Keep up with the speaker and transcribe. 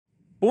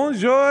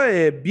Bonjour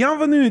et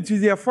bienvenue to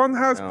the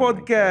Funhouse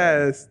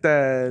podcast.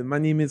 My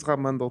name is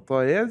Armando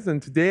Torres, and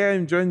today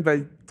I'm joined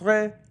by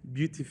three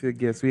beautiful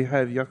guests. We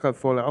have Jakob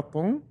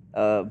Follerton.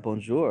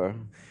 Bonjour.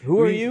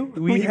 Who are you?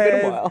 We It's been a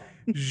have while.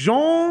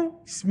 Jean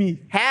Smith.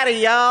 Howdy,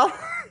 y'all.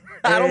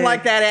 I don't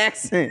like that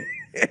accent.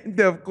 And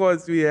of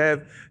course, we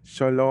have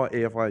Charlotte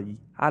Evrahi.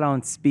 I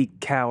don't speak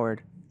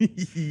coward. It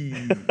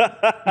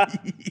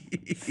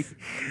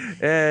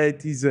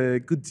is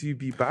good to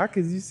be back,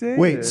 as you say.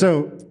 Wait,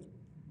 so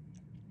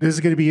this is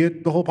going to be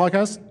it, the whole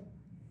podcast?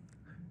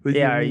 What do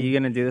Yeah, are mean? you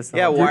gonna do this? the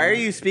Yeah, whole why time? are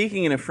you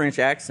speaking in a French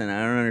accent? I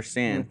don't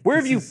understand. Where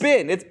have you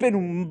been? It's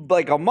been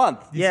like a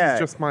month. This Yeah. is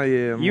just my.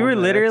 You were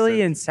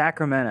literally in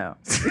Sacramento.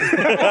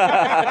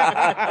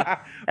 I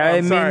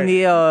sorry.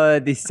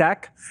 mean the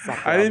sac.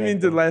 I didn't mean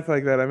to laugh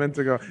like that. I meant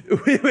to go.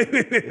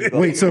 Wait.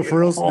 Wait, so for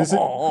real, this is,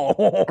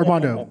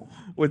 Armando,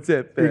 What's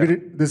it?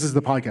 this is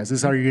the podcast. This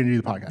is how you're going to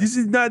do the podcast. This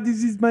is not.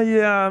 This is my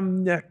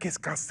qu'est-ce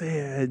que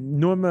c'est?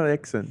 Normal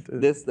accent.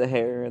 This, the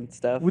hair and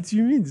stuff. What do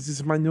you mean? This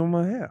is my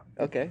normal hair.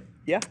 Okay.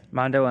 Yeah.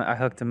 Mondo, I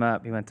hooked him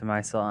up. He went to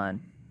my salon.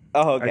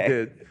 Oh,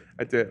 okay.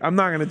 I did. I'm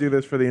not gonna do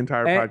this for the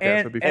entire podcast.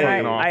 It'd be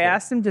fucking awful. I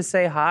asked him to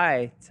say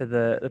hi to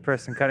the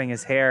person cutting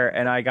his hair,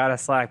 and I got a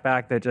Slack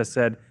back that just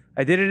said,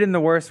 "I did it in the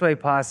worst way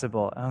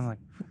possible." And I was like,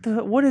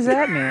 what does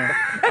that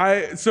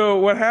mean? So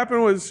what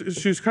happened was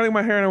she was cutting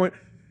my hair, and I went,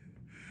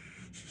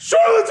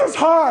 Charlotte says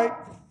hi.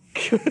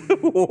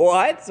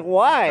 What?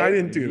 Why? I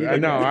didn't do that.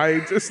 No, I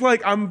just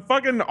I'm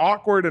fucking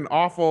awkward and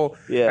awful.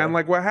 Yeah. And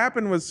what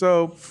happened was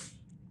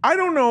I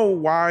don't know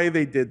why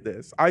they did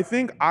this. I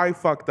think I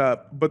fucked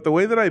up, but the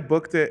way that I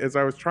booked it is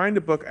I was trying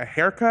to book a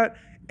haircut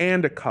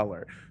and a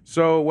color.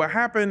 So what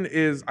happened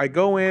is I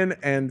go in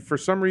and for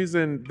some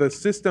reason the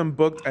system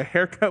booked a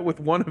haircut with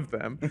one of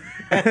them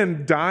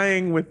and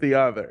dyeing with the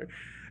other.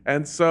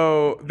 And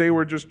so they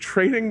were just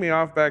trading me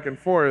off back and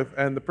forth.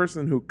 And the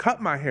person who cut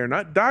my hair,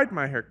 not dyed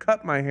my hair,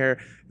 cut my hair,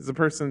 is the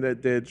person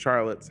that did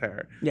Charlotte's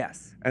hair.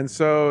 Yes. And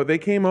so they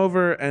came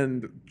over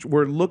and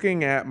were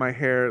looking at my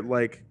hair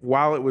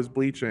while it was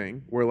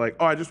bleaching. We're like,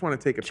 oh, I just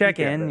want to take a Check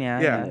peek at in. it.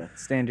 Yeah.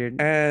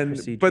 Standard And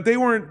procedure. but they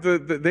weren't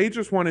they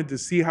just wanted to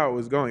see how it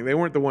was going. They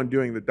weren't the one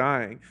doing the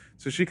dyeing.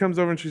 So she comes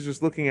over and she's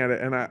just looking at it.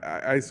 And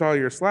I saw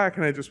your Slack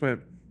and I just went,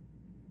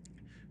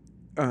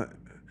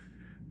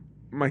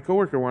 my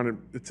coworker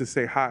wanted to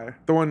say hi.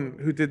 The one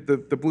who did the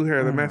blue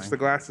hair that matched the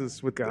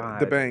glasses with the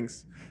God.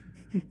 bangs.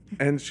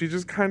 And she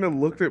just kind of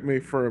looked at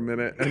me for a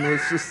minute and was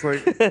just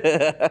like,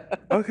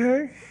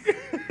 okay.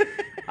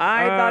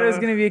 I thought it was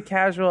gonna be a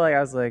casual. I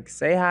was like,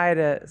 say hi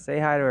to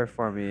her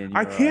for me. And you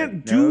I were can't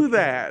like, do "Nope."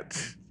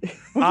 that.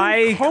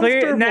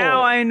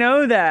 Now I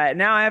know that.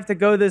 Now I have to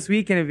go this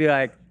weekend and be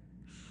like,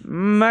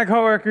 my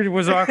coworker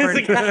was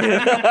awkward.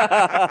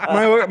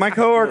 My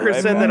coworker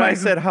said that I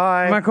said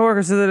hi. My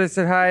coworker said that I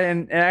said hi,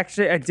 and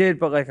actually I did,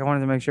 but I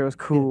wanted to make sure it was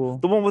cool.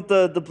 The one with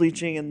the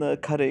bleaching and the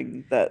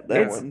cutting. That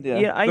one.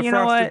 Yeah. The You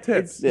know frosted what?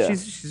 tips. Yeah.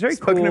 She's very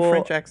Spoken cool. in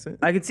French accent.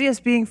 I could see us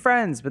being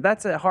friends, but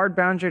that's a hard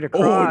boundary to Oh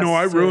cross. no,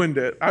 I ruined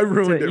it. I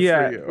ruined it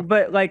for you.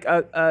 But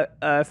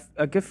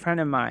a good friend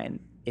of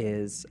mine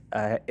is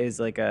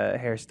like a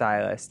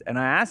hairstylist, and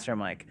I asked her, I'm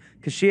like,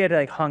 because she had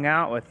hung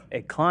out with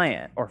a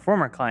client or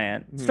former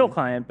client, still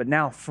client, but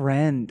now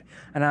friend,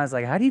 and I was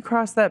like, how do you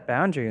cross that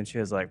boundary? And she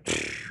was like,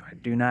 I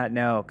do not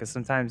know, because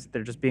sometimes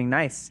they're just being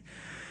nice,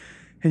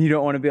 and you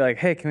don't want to be like,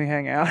 hey, can we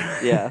hang out?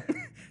 Yeah.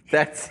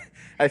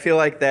 I feel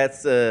like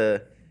that's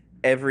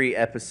every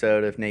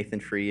episode of Nathan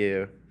For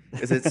You.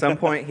 Is at some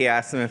point he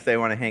asks them if they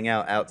want to hang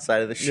out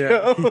outside of the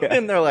show,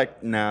 and they're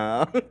like,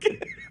 no.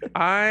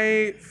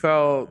 I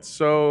felt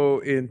so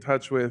in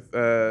touch with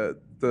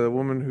the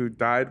woman who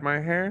dyed my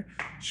hair.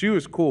 She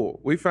was cool.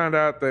 We found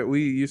out that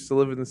we used to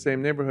live in the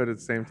same neighborhood at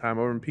the same time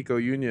over in Pico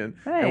Union,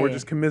 and we're Hey.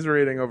 just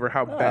commiserating over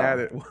how bad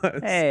it was.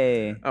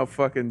 Hey. How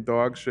fucking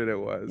dog shit it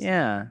was.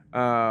 Yeah.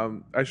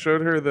 I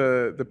showed her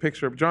the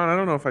picture of John. I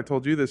don't know if I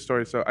told you this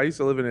story. So I used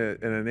to live in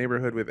a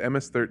neighborhood with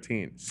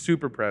MS-13,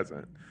 super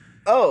present.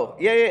 Oh,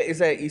 yeah. Is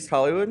that East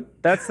Hollywood?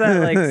 That's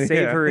that Yeah. Yeah,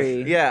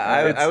 savory.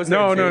 I was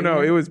No. there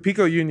too. It was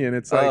Pico Union.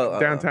 It's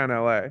downtown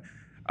LA.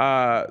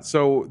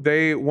 So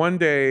they one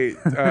day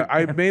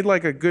I made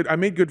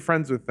good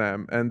friends with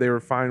them and they were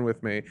fine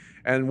with me.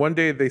 And one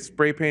day they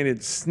spray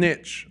painted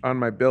snitch on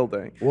my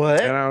building.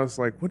 What? And I was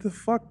like, what the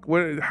fuck?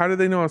 How did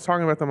they know I was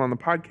talking about them on the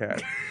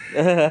podcast?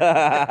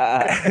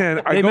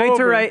 And I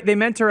They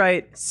meant to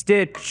write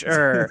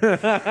Stitcher.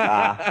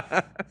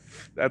 I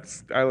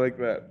like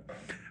that.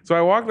 So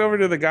I walked over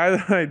to the guy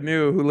that I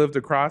knew who lived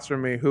across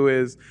from me,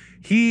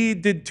 he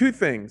did two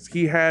things.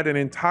 He had an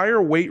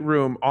entire weight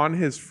room on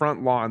his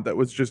front lawn that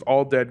was just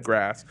all dead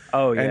grass.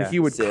 Oh, yeah. And he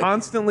would Sick.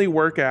 constantly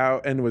work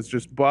out and was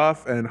just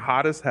buff and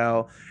hot as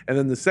hell. And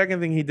then the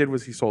second thing he did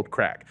was he sold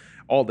crack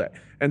all day.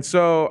 And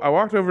so I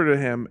walked over to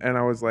him and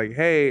I was like,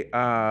 hey,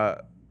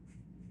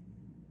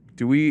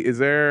 is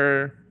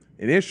there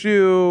an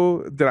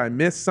issue? Did I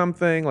miss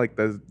something? Like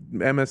the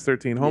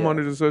MS-13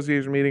 Homeowners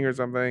Association meeting or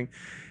something?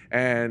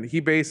 And he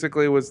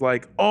basically was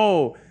like,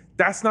 oh,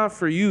 that's not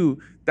for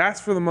you.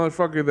 That's for the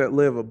motherfucker that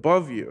live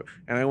above you.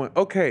 And I went,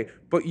 okay,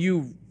 but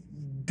you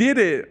did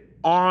it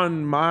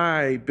on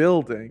my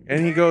building.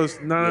 And he goes,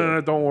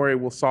 no, don't worry,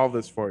 we'll solve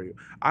this for you.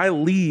 I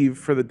leave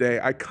for the day.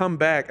 I come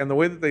back, and the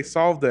way that they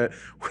solved it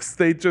was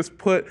they just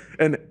put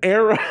an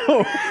arrow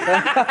pointing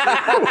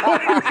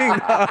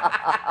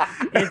up.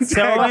 It's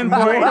so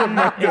important.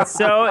 It's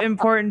so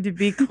important to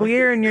be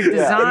clear in your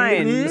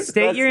design.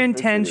 State your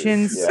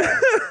intentions.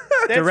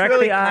 That's directly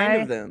really eye.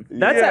 kind of them.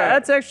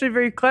 That's actually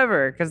very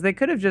clever because they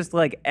could have just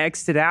like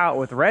X'd it out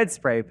with red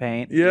spray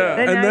paint. Yeah. Then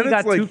And now then you got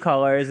it's like- two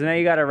colors, and now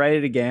you got to write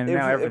it again. And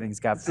now If- everything's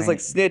got It's paint. just like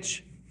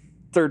snitch,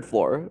 third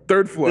floor.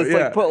 Third floor, Just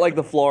yeah. like put like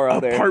the floor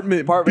out there.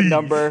 Apartment B.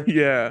 number.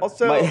 Yeah.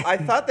 Also, My- I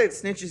thought that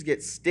snitches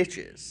get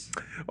stitches.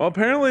 Well,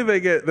 apparently they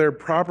get their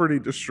property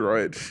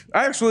destroyed.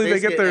 Actually, they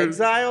They get their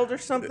exiled or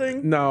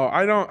something. No,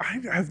 I don't. I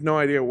have no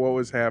idea what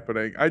was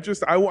happening. I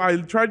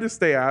tried to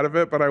stay out of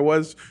it, but I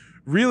was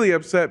really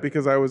upset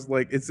because I was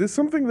like, "Is this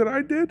something that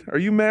I did? Are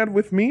you mad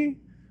with me,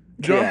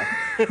 John?"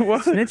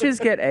 What?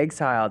 Snitches get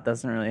exiled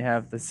doesn't really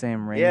have the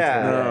same ring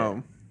Yeah. to it.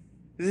 No.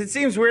 'Cause it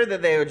seems weird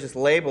that they would just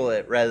label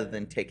it rather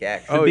than take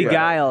action. Oh, yeah.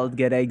 Beguiled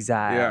get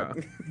exiled.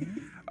 Yeah.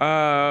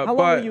 How long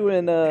but were you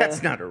in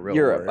That's not a real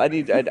Europe?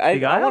 word.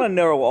 I want to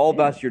know all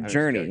about your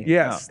journey.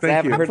 yes, 'Cause I thank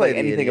haven't you. heard play like the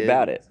anything idiot.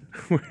 about it.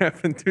 We're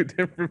having two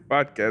different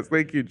podcasts.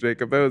 Thank you,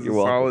 Jacob. That was You're a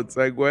welcome.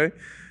 solid segue.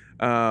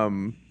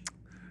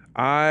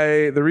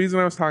 The reason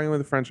I was talking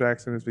with a French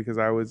accent is because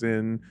I was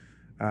in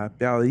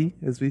Bali,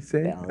 as we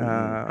say. Bali.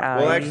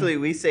 Well, actually,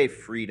 we say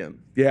freedom.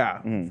 Yeah.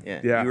 Yeah,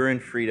 Yeah. you were in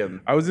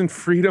freedom. I was in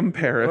Freedom,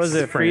 Paris. What was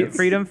it? France.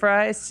 Freedom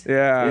fries?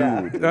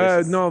 Yeah.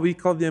 delicious. No, we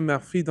call them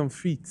Freedom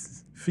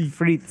Frites.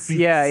 Frites.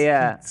 Yeah,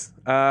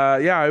 yeah.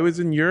 Yeah, I was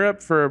in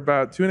Europe for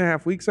about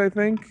 2.5 weeks, I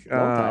think.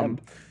 Long time.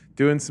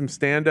 Doing some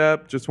stand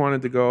up. Just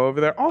wanted to go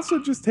over there. Also,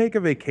 just take a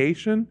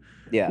vacation.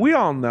 Yeah. We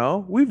all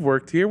know. We've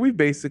worked here. We've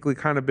basically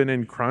kind of been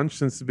in crunch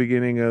since the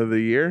beginning of the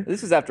year.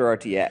 This was after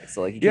RTX.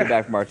 So like you Yeah. came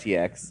back from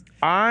RTX.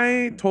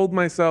 I told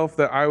myself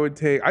that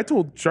I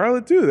told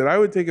Charlotte too, that I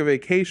would take a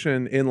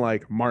vacation in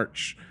like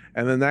March.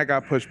 And then that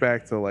got pushed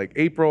back to like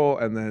April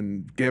and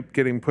then kept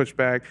getting pushed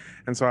back.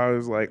 And so I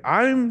was like,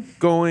 I'm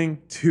going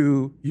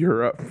to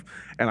Europe.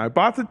 And I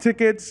bought the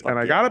tickets and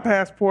I got a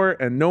passport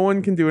and no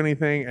one can do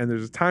anything. And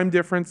there's a time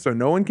difference, so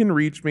no one can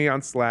reach me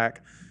on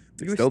Slack.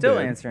 They You were still did.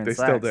 answering They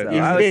Slack. still did. though.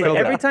 Yeah, I they was still like,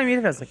 did. every time you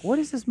did, I was like, what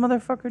is this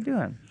motherfucker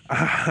doing?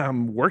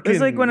 I'm working. It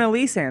was like when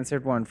Elise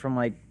answered one from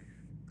like,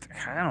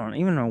 I don't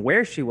even know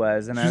where she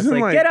was, and I She's was in,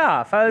 like, like- "Get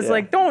off!" I was Yeah.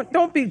 like,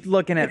 "Don't be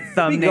looking at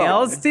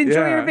thumbnails.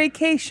 Enjoy Yeah. your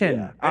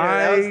vacation."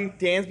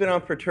 Dan's been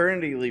on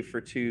paternity leave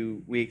for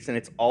 2 weeks, and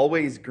it's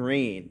always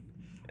green.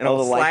 And Oh, I'll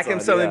the slack light's him on,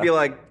 something and yeah. be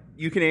like,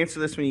 "You can answer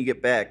this when you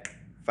get back."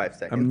 5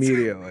 seconds.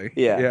 Immediately.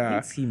 Yeah. Yeah.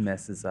 Thinks he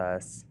misses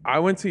us. I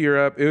went to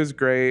Europe. It was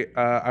great.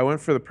 I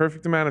went for the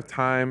perfect amount of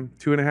time,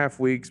 2.5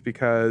 weeks,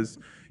 because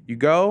you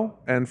go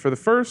and for the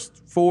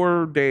first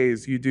 4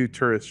 days you do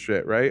tourist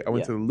shit, right? I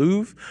went Yeah. to the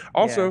Louvre.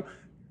 Also, Yeah.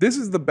 this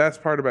is the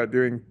best part about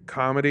doing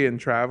comedy and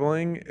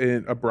traveling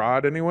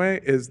abroad anyway,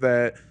 is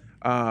that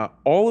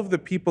all of the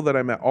people that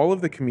I met, all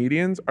of the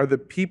comedians are the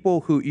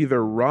people who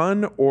either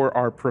run or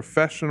are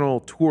professional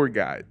tour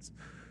guides.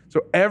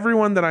 So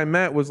everyone that I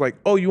met was like,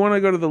 "Oh, you want to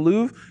go to the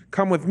Louvre?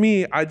 Come with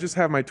me. I just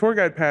have my tour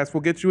guide pass.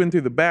 We'll get you in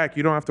through the back.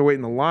 You don't have to wait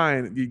in the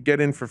line. You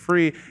get in for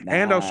free,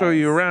 and I'll show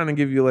you Nice. around and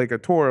give you like a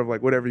tour of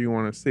like whatever you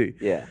want to see."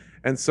 Yeah.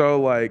 And so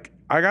like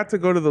I got to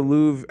go to the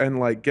Louvre and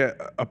like get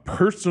a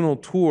personal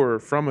tour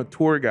from a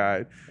tour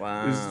guide. It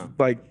was Wow.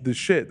 like the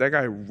shit. That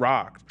guy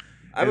rocked.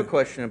 I have a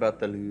question about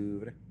the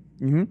Louvre.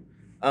 Mhm.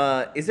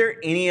 Is there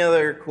any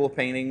other cool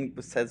painting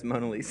besides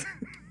Mona Lisa?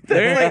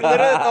 That's like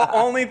literally the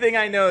only thing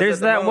I know. is There's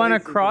the that Mona one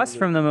Lisa's in across the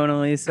from the Mona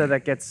Lisa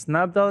that gets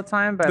snubbed all the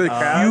time by the The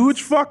crowds.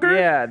 huge fucker?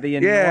 Yeah, the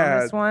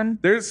enormous one.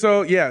 There's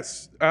so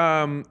yes.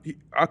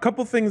 A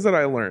couple things that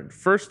I learned.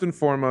 First and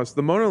foremost,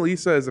 the Mona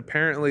Lisa has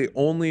apparently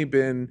only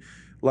been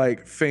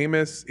like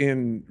famous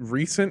in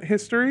recent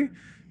history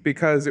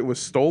because it was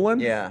stolen.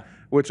 Yeah.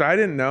 Which I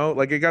didn't know.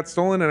 Like it got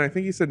stolen in I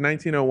think he said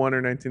 1901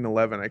 or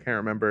 1911. I can't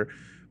remember.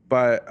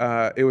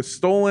 But it was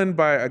stolen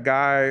by a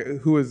guy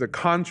who was a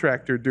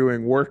contractor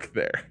doing work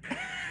there.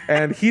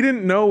 And he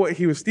didn't know what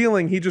he was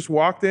stealing. He just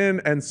walked in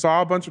and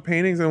saw a bunch of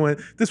paintings and went,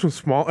 "This one's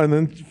small," and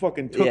then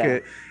fucking took Yeah.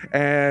 it.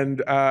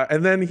 And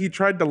then he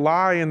tried to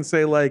lie and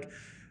say like,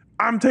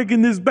 "I'm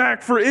taking this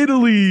back for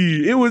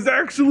Italy. It was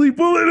actually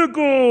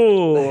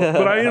political,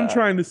 but I am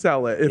trying to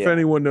sell it. If Yeah.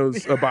 anyone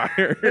knows a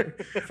buyer,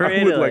 For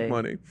I would like Italy.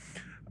 money."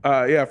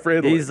 Yeah, for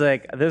Italy. He's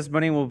like, this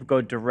money will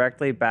go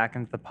directly back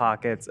into the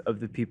pockets of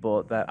the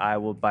people that I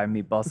will buy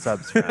meatball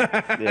subs from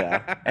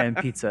Yeah. and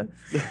pizza.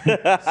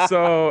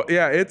 So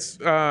yeah, it's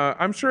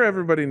I'm sure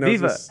everybody knows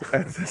Viva. this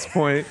at this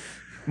point.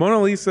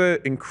 Mona Lisa,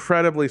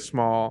 incredibly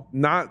small,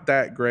 not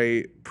that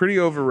great, pretty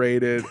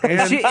overrated.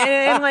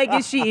 And Like,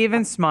 is she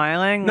even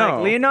smiling? No.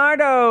 Like,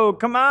 Leonardo,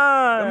 come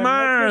on. Come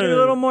Let's make it on. a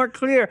little more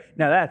clear.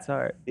 No, that's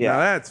art. Yeah, Now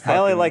that's I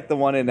only fucking- like the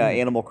one in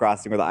Animal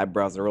Crossing where the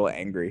eyebrows are real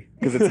angry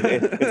because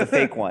it's a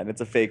fake one.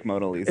 It's a fake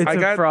Mona Lisa. It's I a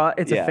got- fraud.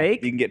 It's Yeah, a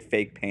fake? You can get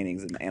fake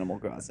paintings in Animal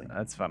Crossing.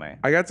 That's funny.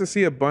 I got to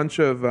see a bunch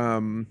of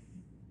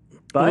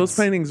Butts? those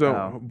paintings.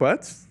 Oh.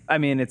 Butts? I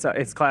mean, it's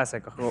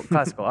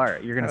classical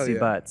art. You're gonna Hell see yeah.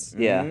 butts.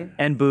 Yeah.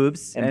 And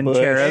boobs And and, bush.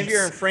 cherubs. If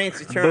you're in France,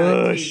 you turn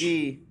on the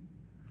TV.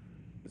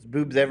 There's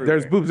boobs everywhere.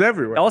 There's boobs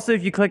everywhere. Also,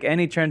 if you click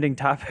any trending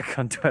topic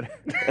on Twitter,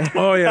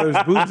 Oh yeah,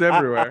 there's boobs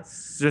everywhere.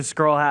 just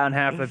scroll down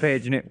half the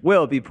page and it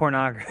will be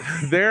pornography.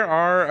 There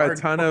are a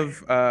ton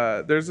of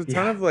there's a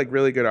ton of like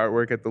really good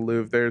artwork at the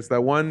Louvre. There's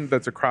that one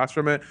that's across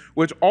from it,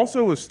 which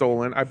also was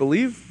stolen, I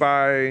believe,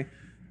 by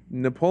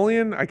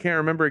Napoleon. I can't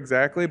remember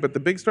exactly, but the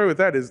big story with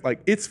that is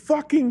like it's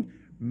fucking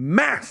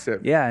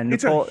massive. Yeah, and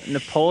It's a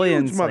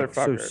Napoleon's huge like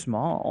so motherfucker.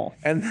 small.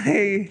 And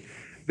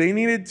they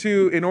needed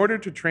to, in order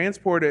to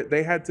transport it,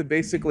 they had to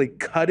basically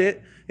cut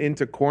it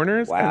into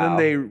corners, and then Wow.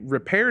 they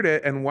repaired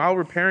it, and while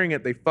repairing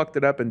it they fucked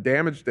it up and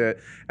damaged it,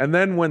 and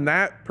then when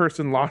that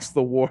person lost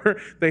the war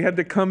they had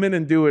to come in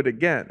and do it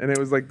again, and it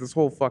was like this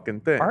whole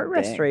fucking thing. Art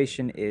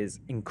restoration is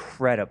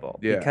incredible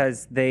Yeah.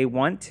 because they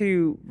want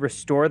to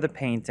restore the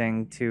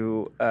painting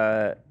to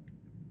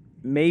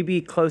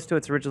maybe close to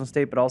its original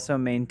state, but also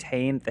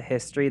maintain the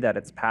history that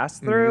it's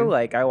passed through.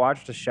 Like I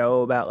watched a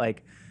show about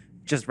like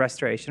just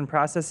restoration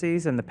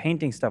processes, and the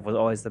painting stuff was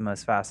always the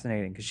most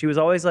fascinating because she was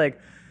always like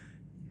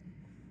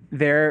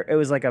there. It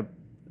was like a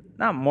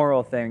not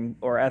moral thing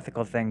or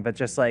ethical thing, but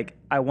just like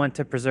I want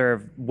to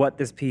preserve what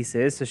this piece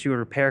is. So she would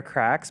repair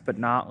cracks, but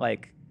not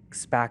like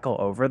spackle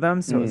over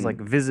them. So it was like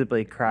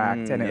visibly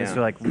cracked, and it was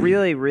yeah. like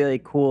really, really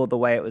cool the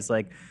way it was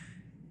like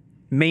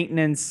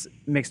maintenance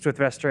mixed with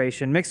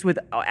restoration, mixed with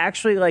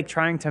actually like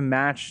trying to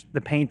match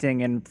the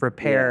painting and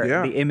repair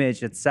Yeah. the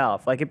image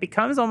itself. Like it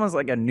becomes almost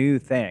like a new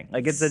thing.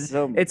 Like it's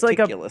So it's like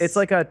meticulous. it's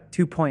like a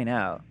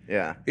 2.0.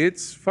 Yeah.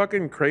 It's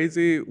fucking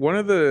crazy. One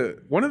of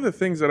the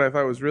things that I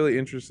thought was really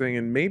interesting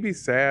and maybe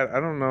sad, I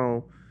don't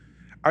know,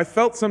 I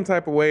felt some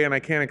type of way and I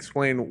can't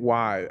explain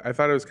why. I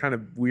thought it was kind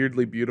of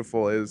weirdly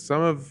beautiful. Is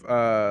some of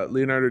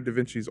Leonardo da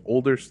Vinci's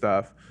older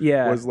stuff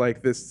Yeah. was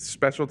like this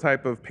special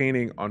type of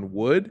painting on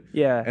wood.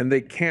 Yeah. And they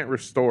can't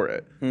restore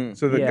it.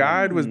 So the Yeah.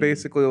 guide was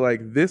basically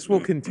like, this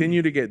will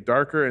continue to get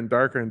darker and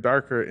darker and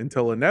darker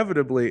until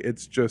inevitably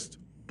it's just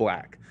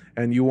black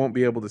and you won't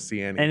be able to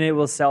see anything. And it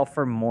will sell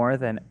for more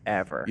than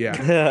ever.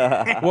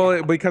 Yeah.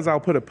 Well, because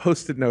I'll put a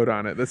post-it note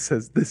on it that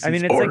says this. I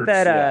mean, is it's art. like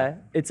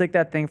that. It's like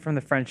that thing from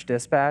the French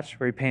Dispatch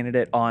where he painted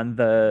it on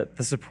the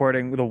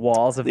supporting the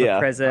walls of the Yeah.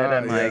 prison,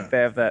 and yeah. like they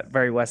have that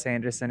very Wes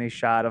Anderson-y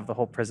shot of the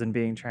whole prison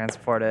being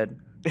transported.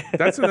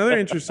 That's another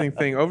interesting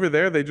thing. Over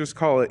there, they just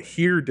call it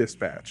here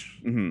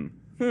dispatch.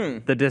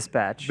 The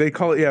Dispatch, They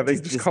call it they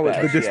just call it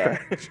the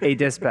dispatch, yeah. dispatch. a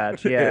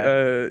dispatch.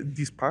 Yeah.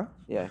 Dispatch.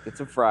 Yeah, get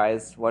some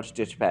fries. Watch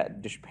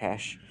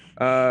Dispatch.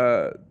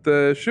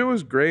 The show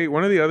was great.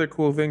 One of the other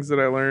cool things that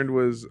I learned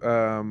was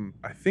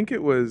I think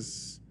it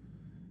was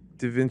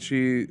Da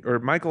Vinci or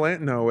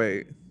Michelangelo. No,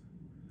 wait.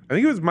 I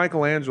think it was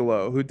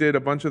Michelangelo who did a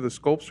bunch of the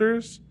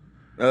sculptures.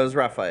 That was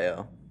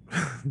Raphael.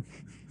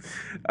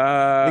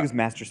 I think it was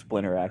Master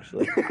Splinter,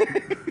 actually.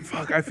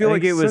 Fuck, I I feel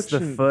think like it was such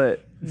the an-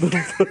 foot.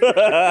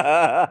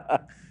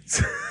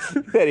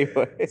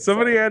 Anyway.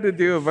 Somebody had to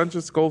do a bunch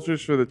of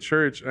sculptures for the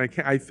church, and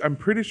I'm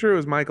pretty sure it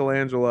was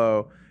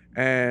Michelangelo,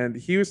 and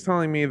he was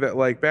telling me that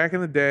like back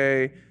in the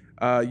day,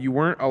 you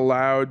weren't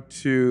allowed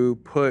to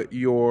put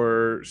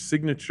your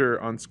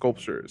signature on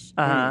sculptures.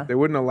 Uh-huh. They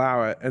wouldn't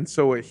allow it, and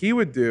so what he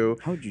would do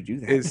How would you do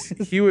that? is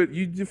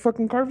you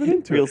fucking carve it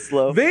into Real it.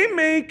 slow. They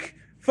make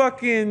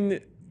fucking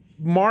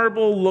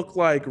marble look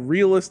like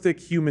realistic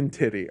human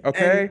titty,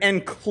 okay,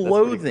 And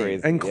clothing.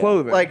 crazy. and yeah.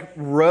 clothing. Like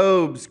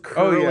robes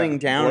curling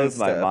down and Blows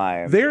my stuff.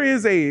 mind. There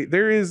is a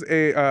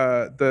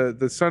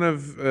the son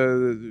of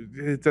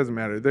it doesn't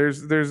matter.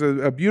 There's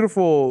a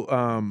beautiful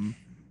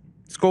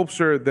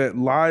sculpture that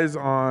lies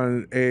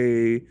on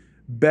a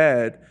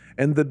bed,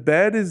 and the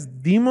bed is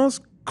the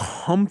most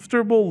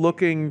comfortable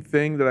looking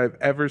thing that I've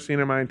ever seen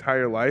in my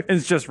entire life.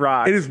 It's just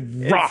rock. It is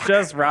rock. It's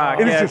just rock.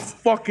 It is yeah. just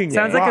fucking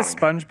Sounds rock. like a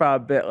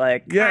SpongeBob bit,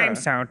 like Yeah. I'm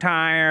so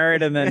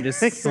tired, and then just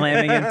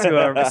slamming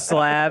into a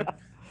slab.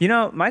 You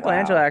know,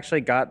 Michelangelo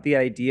actually got the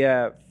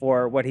idea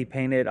for what he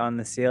painted on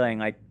the ceiling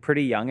like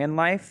pretty young in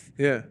life.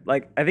 Yeah.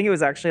 Like I think it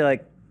was actually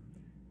like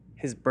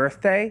his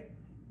birthday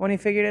when he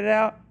figured it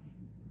out.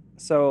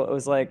 So it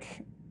was like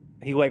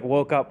he like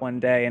woke up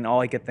one day and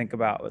all he could think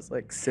about was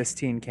like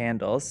Sistine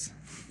candles.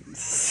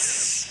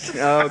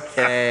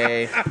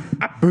 Okay.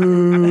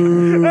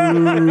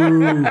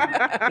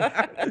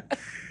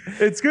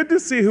 It's good to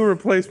see who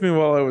replaced me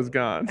while I was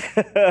gone.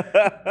 But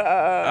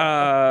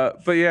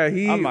yeah,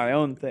 I'm my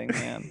own thing,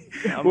 man.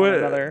 I'm What- on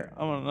another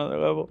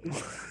level.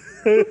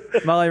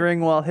 Molly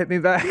Ringwald, hit me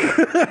back.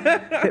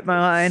 Hit my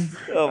line.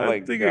 Oh my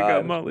I think god. I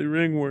got Motley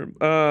Ringworm.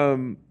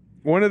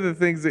 one of the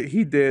things that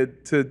he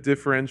did to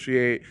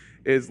differentiate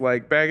is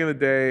like back in the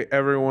day,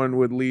 everyone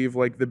would leave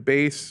like the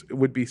base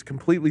would be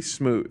completely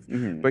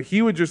smooth, but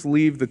he would just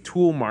leave the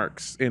tool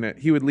marks in it.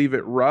 He would leave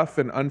it rough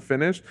and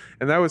unfinished,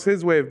 and that was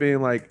his way of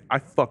being like, I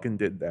fucking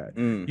did that.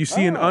 You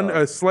see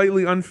a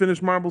slightly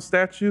unfinished marble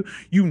statue,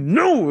 you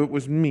know it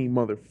was me,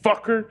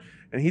 motherfucker.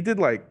 And he did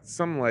like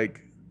some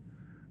like,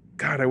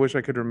 God, I wish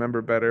I could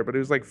remember better, but it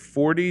was like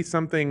 40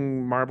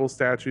 something marble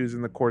statues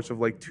in the course of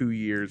like 2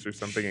 years or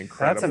something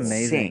incredible. That's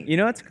amazing. Insane. You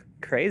know what's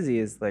crazy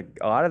is like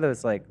a lot of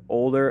those like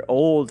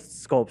old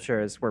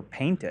sculptures were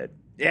painted.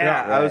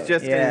 Yeah, I was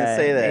just going to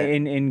say that.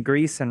 In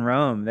Greece and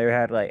Rome, they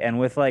had like, and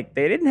with like,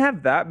 they didn't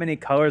have that many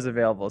colors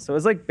available. So it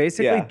was like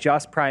basically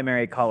just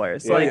primary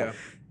colors. Like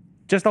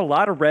just a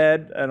lot of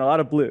red and a lot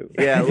of blue.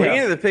 Yeah, looking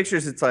at the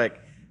pictures, it's like,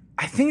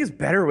 I think it's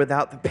better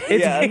without the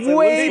paint. It's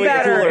way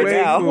better.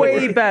 now.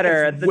 Way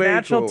better. It's The way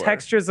natural cooler.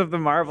 textures of the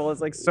marble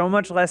is like so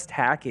much less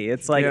tacky.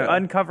 It's like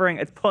uncovering,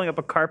 it's pulling up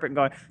a carpet and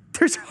going,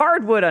 there's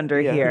hardwood under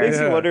It here. makes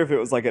you wonder if it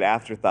was like an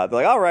afterthought.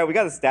 They're like, all right, we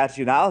got a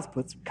statue now. Let's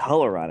put some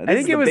color on it. I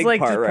This think is it the was big like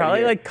part just right probably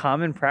here. like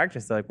common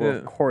practice. Like, well,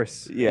 of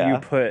course Yeah. you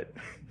put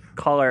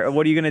color.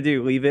 What are you gonna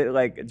do? Leave it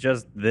like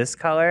just this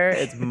color?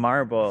 It's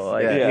marble.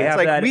 Like, Yeah. we It's have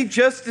like, that. we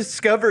just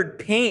discovered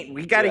paint.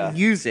 We got to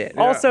use it.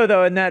 Also,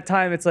 though, in that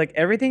time, it's like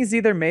everything's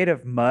either made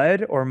of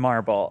mud or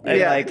marble. And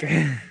Yeah. like,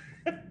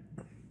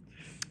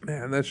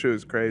 Man, that shit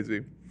was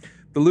crazy.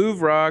 The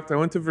Louvre rocked. I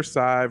went to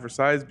Versailles.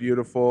 Versailles is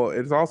beautiful.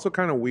 It's also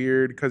kind of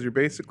weird because you're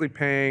basically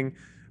paying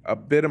a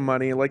bit of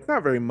money, like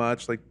not very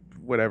much, like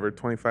whatever,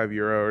 25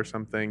 euro or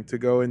something, to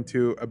go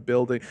into a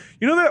building.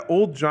 You know that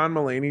old John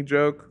Mulaney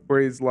joke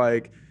where he's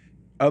like,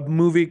 a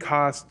movie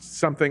costs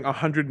something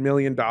 $100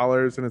 million,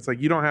 and it's like,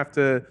 you don't have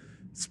to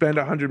spend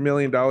 $100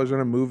 million on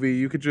a movie.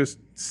 You could just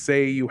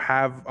say you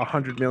have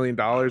 $100 million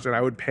and I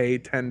would pay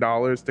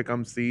 $10 to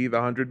come see the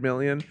 $100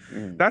 million.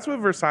 That's what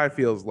Versailles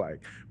feels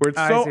like, where it's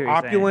I see so what you're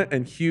opulent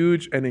and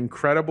huge and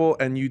incredible.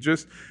 And you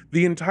just,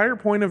 the entire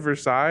point of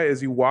Versailles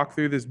is you walk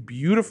through this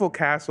beautiful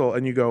castle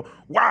and you go,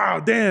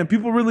 wow, damn,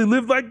 people really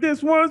lived like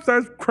this once?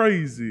 That's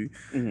crazy.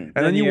 And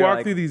then you you're walk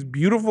like- through these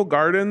beautiful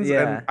gardens.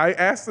 Yeah. And I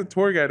asked the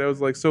tour guide, I was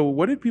like, so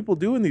what did people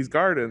do in these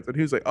gardens? And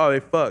he was like, oh, they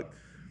fucked.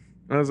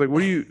 And I was like, what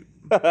do you...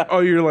 oh,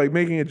 you're like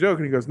making a joke.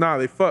 And he goes, nah,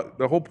 they fuck.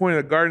 The whole point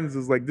of the gardens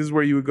is like, this is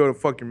where you would go to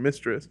fuck your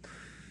mistress.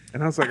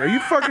 And I was like, are you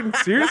fucking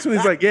serious? And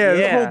he's like, yeah,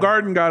 this whole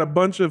garden got a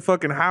bunch of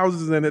fucking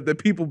houses in it that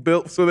people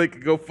built so they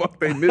could go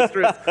fuck their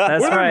mistress.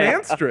 That's We're the right.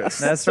 manstress.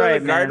 That's So right,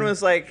 the garden man.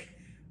 was like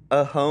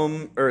a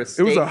home or a staycation.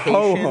 It was a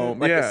ho-home,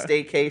 like yeah. a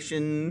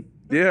staycation.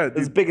 Yeah. It's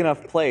a dude. big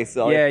enough place.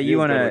 So all Yeah, have to do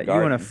you is go to wanna the you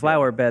wanna garden.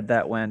 flower bed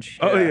that wench.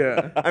 Oh,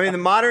 yeah. I mean, the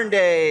modern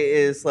day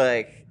is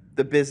like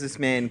the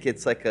businessman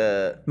gets like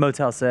a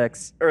Motel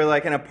 6. or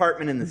like an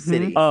apartment in the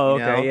city. Oh,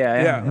 you okay, know?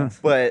 yeah. Yeah.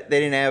 But they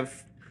didn't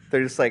have.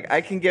 They're just like,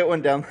 I can get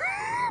one down.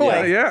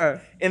 Yeah, yeah.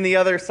 In the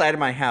other side of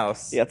my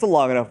house. Yeah, it's a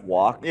long enough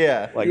walk.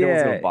 Yeah. Like no one's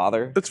Yeah. gonna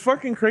bother. It's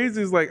fucking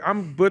crazy. It's like,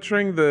 I'm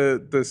butchering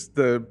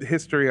the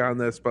history on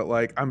this, but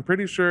like, I'm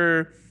pretty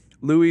sure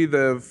Louis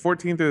the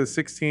 14th or the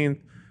 16th,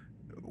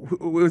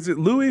 was it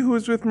Louis who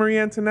was with Marie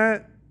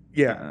Antoinette?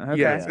 Yeah.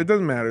 Okay. Yes. It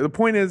doesn't matter. The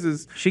point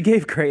is She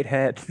gave great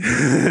head.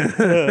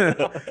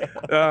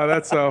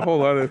 that's a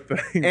whole other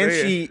thing. And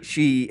They-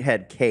 she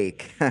had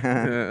cake.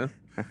 yeah.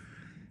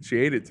 She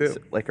ate it too.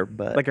 Like her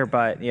butt. Like her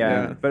butt,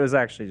 yeah. Yeah. But it was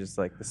actually just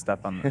like the stuff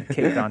on the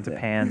caked onto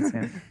pans.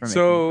 Yeah, for making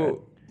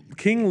So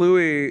King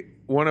Louis,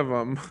 one of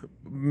them,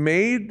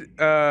 made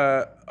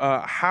a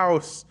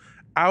house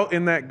out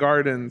in that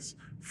gardens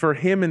for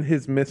him and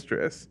his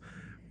mistress.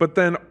 But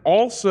then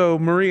also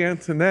Marie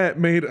Antoinette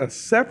made a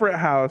separate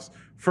house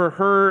for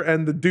her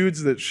and the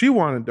dudes that she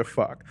wanted to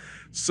fuck.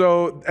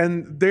 So,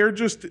 and they're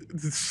just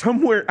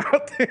somewhere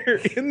out there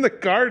in the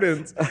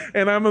gardens.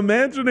 And I'm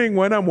imagining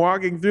when I'm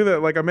walking through that,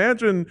 like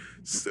imagine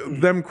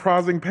them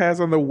crossing paths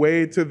on the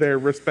way to their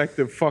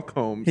respective fuck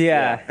homes.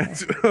 Yeah.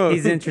 So-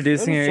 He's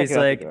introducing her. Let me He's check it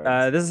out like, the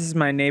gardens. "This is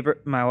my neighbor,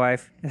 my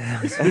wife."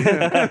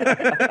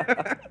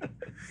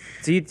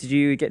 Did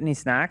you get any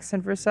snacks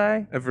in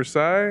Versailles? At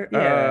Versailles,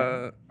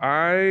 Yeah.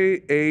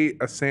 I ate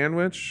a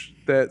sandwich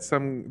that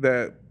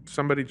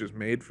somebody just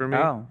made for me.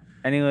 Oh,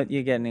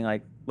 you get any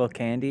like little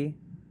candy?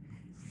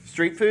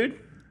 Street food?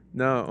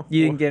 No,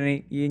 You didn't get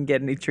any. You didn't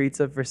get any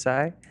treats at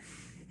Versailles?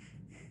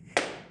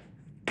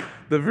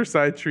 the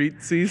Versailles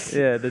treatsies.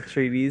 Yeah, the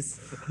treaties.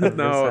 of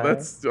No, Versailles.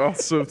 that's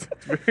also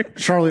very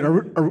Charlotte,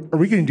 are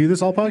we going to do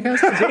this all podcast?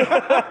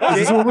 Is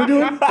this what we're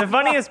doing? The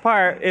funniest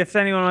part, if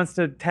anyone wants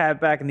to tab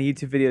back in the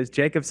YouTube videos,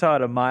 Jacob saw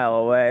it a mile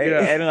away,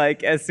 Yeah. and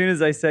like as soon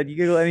as I said, "You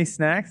get any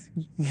snacks?"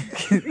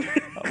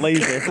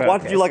 Laser.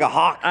 Watched focus. you like a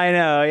hawk. I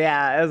know.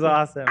 Yeah, it was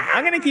awesome.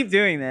 I'm gonna keep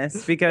doing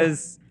this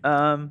because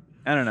I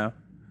don't know.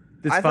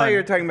 It's I fun. thought you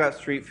were talking about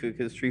street food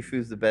because street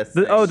food's the best.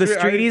 The thing. the Street-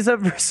 streeties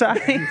of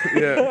Versailles.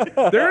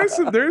 yeah. There's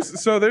like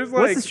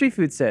What's the street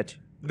food sitch?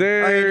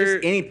 There,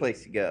 just any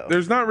place you go.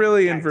 there's not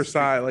really in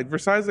Versailles. Like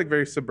Versailles is like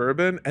very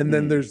suburban, and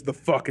then there's the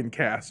fucking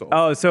castle.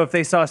 Oh, so if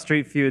they saw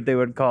Street Feud, they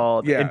would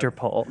call Yeah.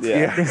 Interpol.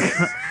 Yeah.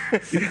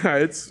 Yeah,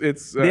 it's.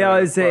 There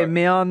is a fuck.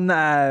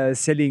 man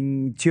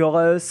selling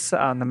churros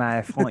on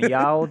my front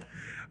yard.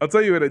 I'll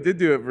tell you what I did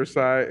do at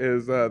Versailles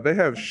is they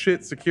have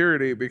shit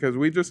security because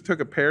we just took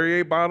a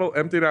Perrier bottle,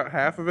 emptied out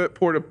half of it,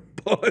 poured a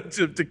bunch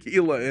of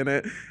tequila in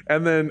it,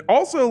 and then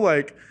also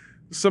like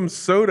some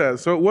soda.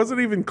 So it wasn't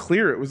even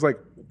clear. It was like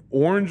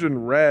orange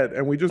and red,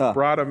 and we just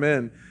brought them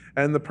in.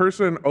 And the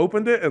person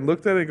opened it and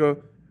looked at it and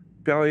go,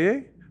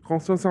 Perrier?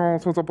 And the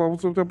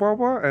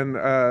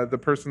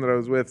person that I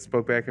was with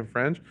spoke back in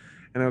French.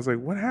 And I was like,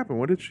 what happened?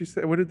 What did she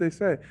say? What did they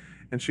say?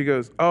 And she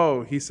goes,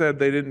 oh, he said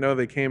they didn't know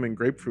they came in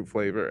grapefruit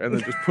flavor, and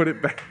then just put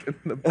it back in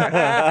the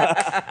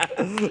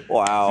bag.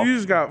 Wow. You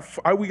just got,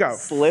 we got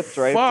Slipped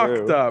right fucked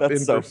through. up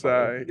That's in so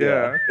Versailles. funny.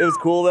 Yeah. It was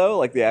cool though,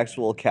 like the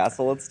actual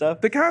castle and stuff.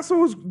 The castle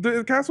was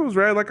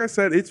rad. Like I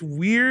said, it's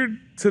weird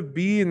to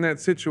be in that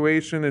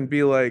situation and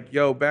be like,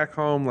 yo, back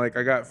home, like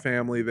I got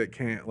family that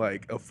can't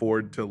like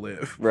afford to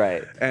live.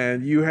 Right.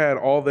 And you had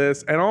all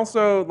this. And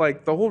also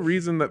like the whole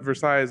reason that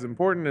Versailles is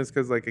important is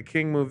because like a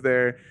king moved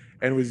there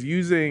and was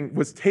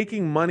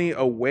taking money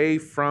away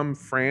from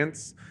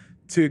France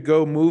to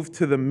go move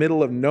to the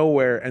middle of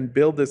nowhere and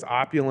build this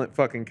opulent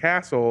fucking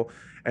castle.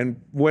 And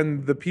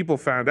when the people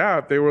found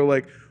out, they were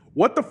like,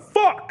 what the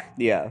fuck?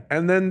 Yeah.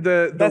 And then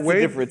the That's way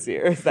the difference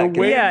here. the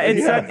way- Yeah,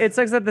 Yeah. it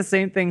sucks that the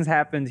same things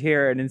happened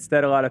here, and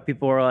instead a lot of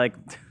people were like,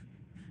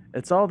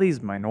 it's all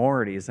these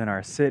minorities in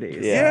our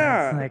cities.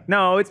 Yeah. It's like,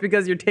 no, it's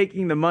because you're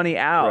taking the money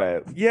out.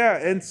 Right. Yeah,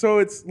 and so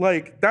it's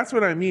like that's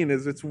what I mean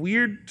is it's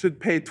weird to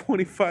pay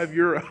 25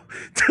 euro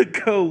to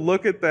go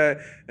look at that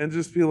and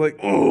just be like,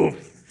 oh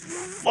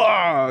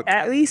fuck.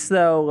 At least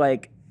though,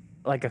 like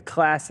a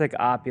classic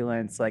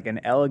opulence, like an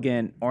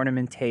elegant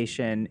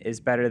ornamentation is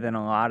better than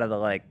a lot of the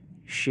like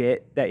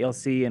shit that you'll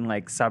see in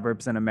like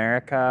suburbs in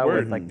America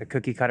Word. with like the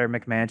cookie cutter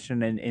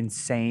McMansion and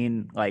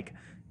insane like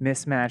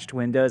mismatched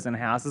windows and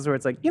houses where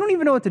it's like you don't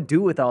even know what to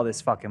do with all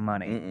this fucking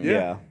money.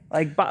 Yeah.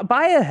 Like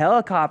buy a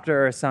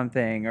helicopter or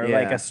something or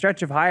like Yeah. a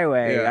stretch of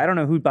highway. Yeah. I don't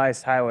know who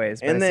buys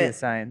highways, but And I see the- the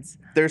signs.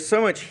 There's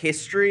so much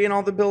history in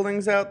all the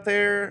buildings out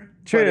there.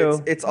 but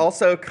True. it's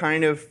also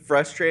kind of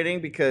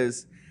frustrating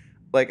because,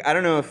 like, I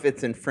don't know if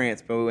it's in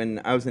France, but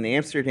when I was in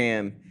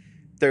Amsterdam,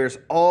 there's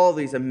all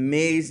these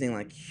amazing,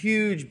 like,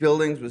 huge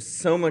buildings with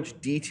so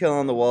much detail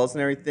on the walls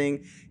and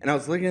everything. And I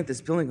was looking at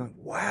this building going,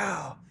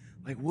 wow,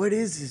 like, what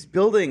is this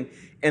building?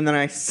 And then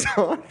I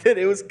saw that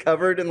it was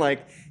covered in,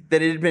 like,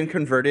 that it had been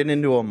converted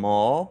into a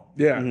mall.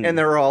 Yeah. And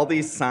there were all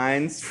these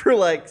signs for,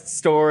 like,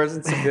 stores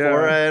and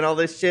Sephora and all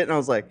this shit. And I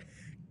was like,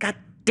 God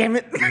damn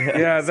it.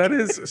 Yeah, that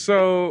is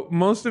so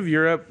most of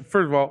Europe,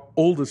 first of all,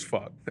 old as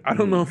fuck. I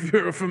don't know if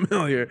you're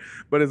familiar,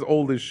 but it's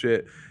old as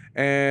shit.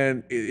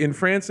 And in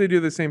France, they do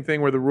the same thing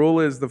where the rule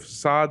is the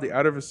facade, the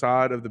outer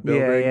facade of the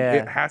building, yeah.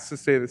 it has to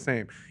stay the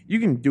same. You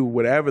can do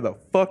whatever the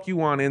fuck you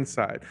want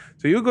inside.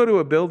 So you'll go to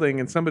a building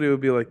and somebody will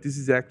be like, this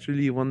is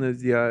actually one of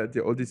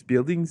the oldest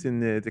buildings in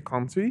the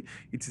country.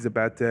 It is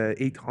about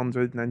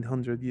 800,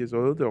 900 years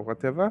old or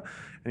whatever.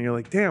 And you're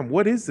like, damn,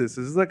 what is this?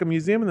 This is like a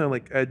museum. And they're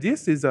like,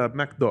 this is a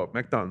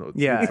McDonald's.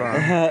 Yeah.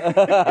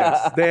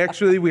 It's, yes.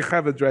 We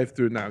have a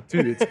drive-through now too.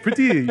 It's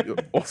pretty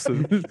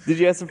awesome. Did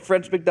you have some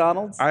French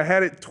McDonald's? I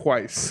had it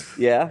twice.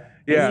 Yeah.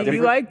 Yeah.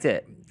 You liked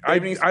it. I,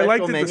 have any I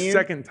liked special it the menu?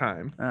 second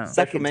time.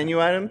 Special menu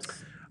items?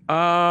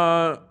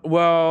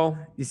 Well,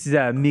 This is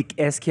a Mick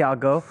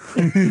Escargot.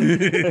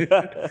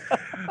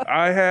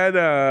 I had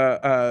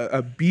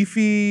a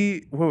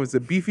beefy, what was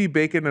it? Beefy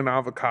bacon and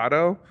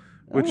avocado,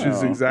 which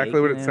is exactly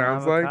what it Bacon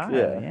and sounds like.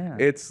 avocado, Yeah.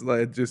 yeah. It's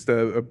like just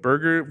a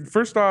burger.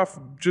 First off,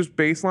 just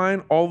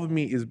baseline, all the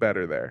meat is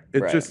better there.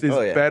 It Right. just is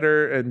Oh, yeah.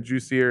 better and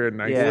juicier and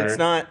nicer. Yeah. It's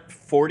not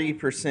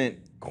 40%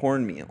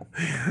 cornmeal.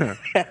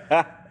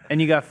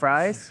 And you got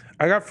fries?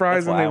 I got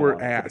fries and That's why they I were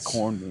wanted the ass.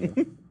 cornmeal.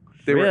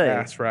 They were Really?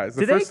 ass fries.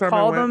 The Do they first time I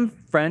call went-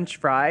 them French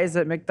fries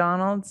at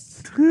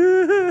McDonald's?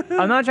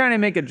 I'm not trying to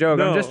make a joke.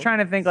 No. I'm just trying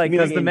to think like, mean,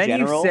 does like, the in menu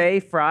general? say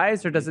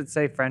fries or does it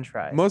say French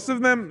fries? Most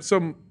of them,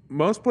 so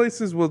most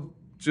places will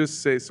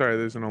just say, sorry,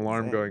 there's an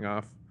alarm going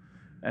off.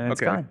 and it's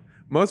gone.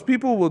 Most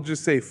people will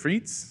just say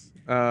frites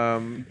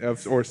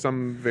or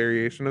some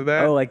variation of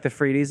that. Oh, like the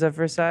Frities of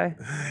Versailles?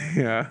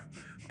 Yeah.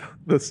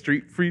 The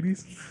street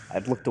frities.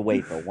 I'd looked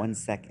away for 1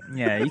 second.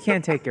 Yeah, you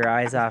can't take your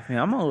eyes off me.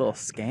 I'm a little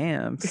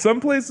scammed. Some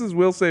places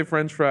will say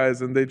French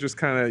fries and they just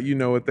kind of, you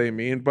know what they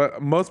mean.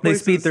 But most They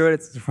places. speed through it.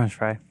 It's a French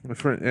fry.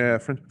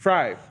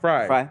 Fry.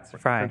 Fry.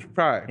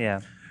 Fry.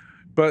 Yeah.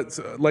 But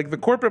like the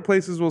corporate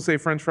places will say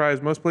French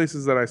fries. Most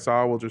places that I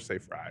saw will just say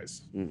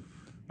fries.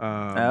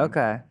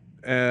 Okay.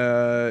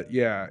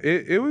 Yeah,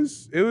 it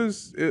was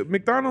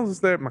McDonald's is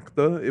there.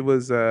 It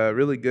was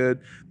really good.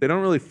 They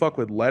don't really fuck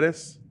with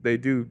lettuce. They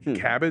do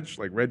cabbage,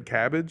 like red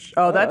cabbage.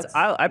 Oh, that's-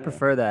 I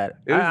prefer that.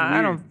 It was I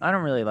weird.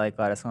 don't really like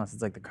lettuce unless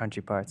it's like the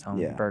crunchy parts on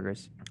Yeah.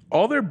 burgers.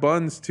 All their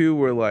buns too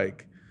were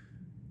like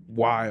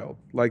wild.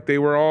 Like they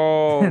were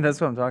all That's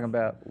what I'm talking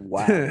about.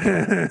 Wow.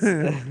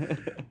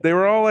 they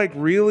were all like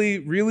really,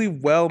 really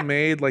well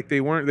made. Like they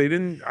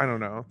didn't, I don't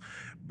know.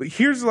 But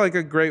here's like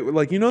a great,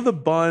 like, you know, the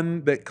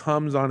bun that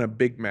comes on a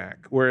Big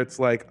Mac where it's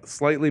like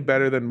slightly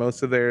better than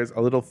most of theirs,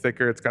 a little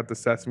thicker. It's got the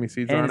sesame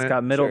seeds And on it's it.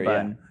 got middle Sure, yeah.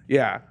 bun.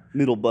 Yeah.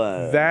 Middle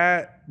bun.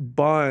 That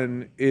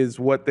bun is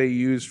what they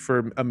use for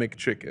a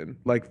McChicken,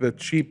 like the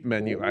cheap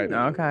menu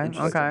item.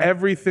 Okay.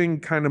 Everything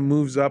kind of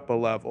moves up a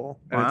level,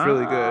 and it's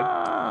really good.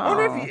 I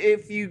wonder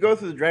if you go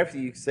through the drive-thru,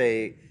 you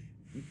say,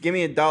 "Give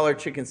me $1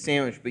 chicken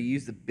sandwich, but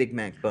use the Big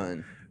Mac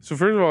bun." So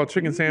first of all, a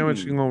chicken sandwich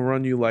is gonna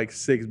run you like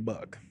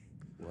 $6.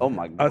 Oh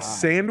my god. A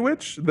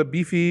sandwich, the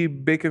beefy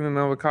bacon and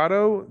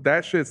avocado,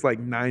 that shit's like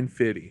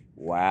 $9.50.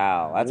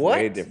 Wow, that's What?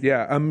 way different.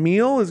 Yeah, a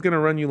meal is gonna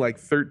run you like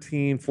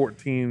 13,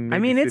 14. I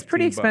maybe mean, it's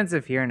pretty $15.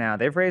 expensive here now.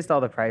 They've raised all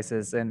the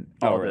prices in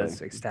all really?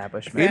 this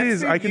establishment. It Fast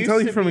is. food I can used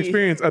tell you to from be-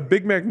 experience. A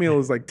Big Mac meal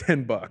is like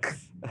 $10.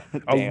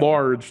 A Damn.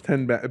 large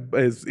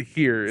is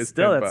here is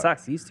Still, $10. it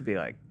sucks. It used to be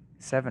like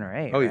 7 or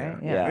 8. Oh, right?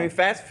 yeah. I mean,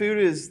 fast food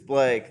is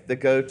like the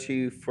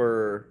go-to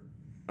for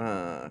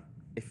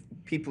if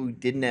people who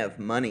didn't have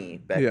money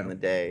back Yeah. in the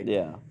day.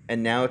 Yeah.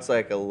 And now it's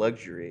like a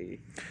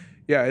luxury.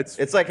 Yeah, it's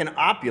It's like an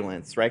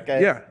opulence, right,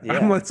 guys? yeah.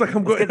 Yeah. It's like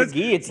I'm going. get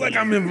the It's like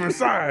I'm in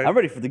Versailles. I'm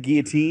ready for the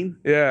guillotine.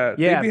 Yeah,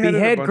 they Yeah, beheaded a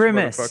behead bunch of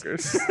Grimace.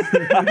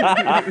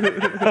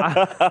 motherfuckers.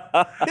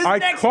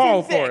 I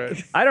call for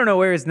it. I don't know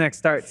where his neck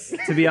starts,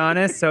 to be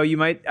honest. So you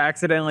might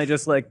accidentally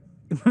just like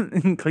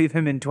cleave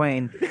him in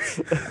twain.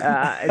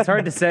 It's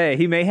hard to say.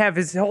 He may have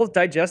his whole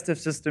digestive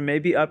system may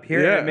be up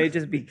here. Yeah. And it may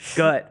just be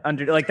gut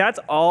under. Like that's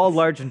all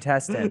large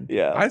intestine.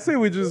 Yeah. I say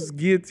we just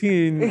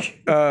guillotine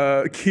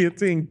King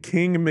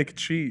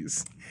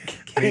McCheese.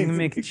 King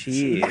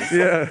McCheese.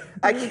 Yeah,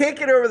 I can't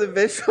get over the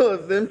visual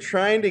of them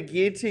trying to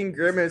guillotine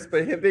Grimace,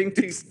 but him being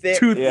too thick.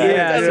 Too Yeah. thick.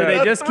 Yeah, so Yeah.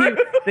 they just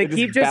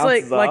keep just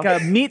like bounces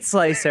off. a meat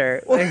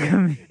slicer.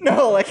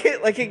 No, like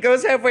it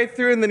goes halfway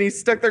through and then he's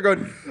stuck there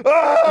going,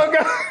 "Oh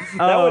god!"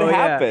 that Oh, would yeah.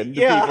 happen to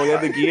Yeah. people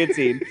in the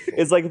guillotine.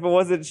 It's like if it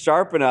wasn't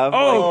sharp enough.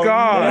 Oh like,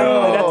 God!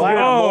 no. They'd have to do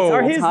it Oh. multiple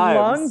Are his times.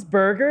 lungs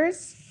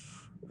burgers?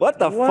 What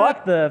the What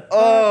fuck? the?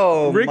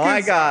 Oh Rick my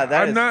is- god,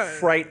 that I'm is not-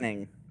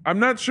 frightening. I'm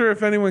not sure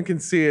if anyone can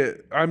see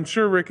it. I'm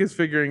sure Rick is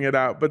figuring it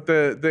out. But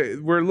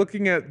we're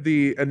looking at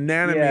the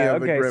anatomy Yeah.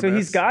 of a Okay. grimace. So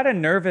he's got a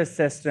nervous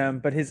system,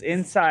 but his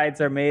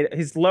insides are made.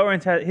 His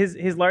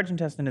his large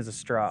intestine is a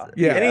straw.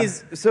 Yeah. And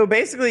he's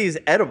he's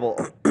edible.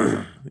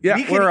 yeah.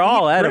 we can We're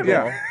all eat edible.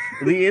 Yeah.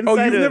 The Oh,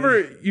 inside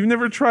you've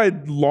never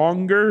tried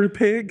longer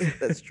pig?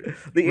 That's true.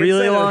 the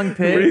Really inside of- long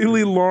pig.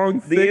 Really long,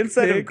 The thick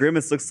inside pig? of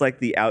Grimace looks like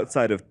the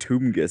outside of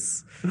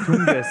Toomgus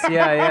Tungus.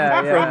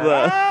 Yeah.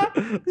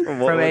 from From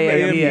what was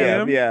it?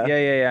 AMPM. Yeah.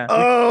 Yeah.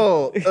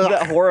 Oh,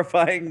 That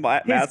horrifying His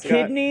mascot.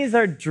 kidneys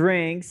are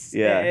drinks.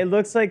 Yeah. It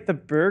looks like the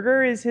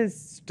burger is his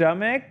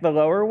stomach, the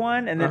lower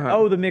one, and then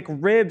Uh-huh. the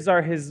McRibs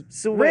are his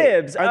wait,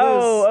 ribs. are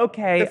those-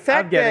 Okay. the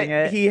fact I'm getting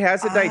that it. he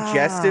has a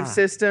digestive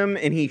system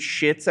and he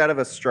shits out of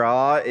a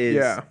straw is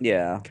Yeah.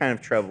 Yeah. kind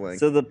of troubling.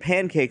 So the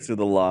pancakes are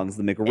the lungs,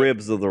 the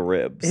McRibs are the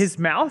ribs. His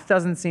mouth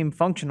doesn't seem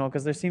functional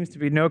because there seems to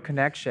be no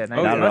connection. Not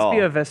it at must be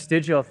all. a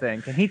vestigial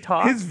thing. Can he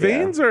talk? His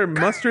veins are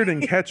mustard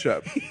and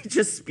ketchup. he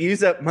just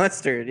spews up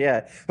mustard.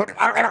 Yeah.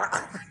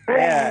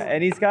 Yeah,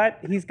 and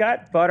he's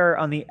got butter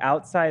on the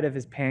outside of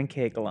his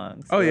pancake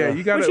lungs. Oh yeah,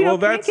 you got Which, it. you know, Well,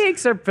 that's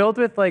pancakes are filled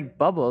with like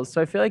bubbles,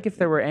 so I feel like if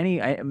there were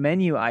any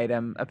menu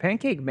item, a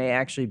pancake may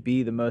actually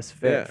be the most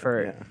fit Yeah.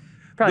 for.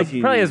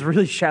 Probably has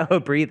really shallow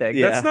breathing.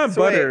 Yeah. that's not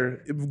So wait.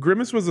 butter.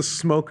 Grimace was a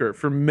smoker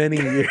for many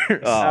years.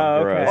 Oh,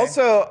 Oh, gross. okay.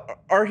 Also,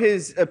 are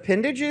his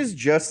appendages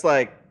just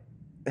like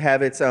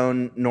have its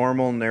own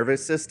normal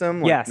nervous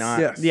system? Like Yes. Not,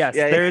 Yes. Yes.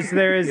 Yeah,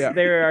 yeah.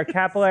 There are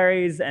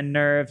capillaries and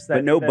nerves that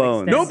But no that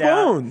bones. No extend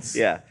out. bones.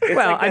 Yeah.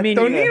 Well, I mean,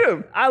 don't you- need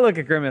 'em. I look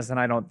at Grimace and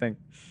I don't think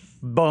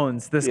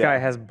bones. This Yeah. guy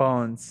has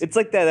bones. It's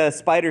like that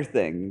spider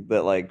thing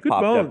that like Good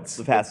popped bones.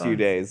 up the past few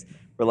days,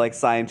 where like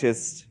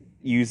scientists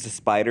used a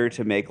spider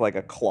to make like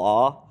a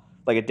claw,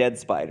 like a dead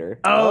spider.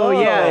 oh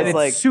yeah, and it's it's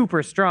like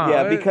super strong.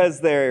 yeah, because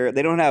they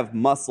don't have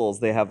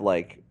muscles, they have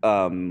like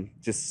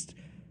just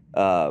they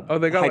got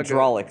like a-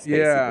 hydraulics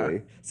yeah.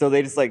 basically. So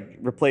they just like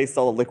replaced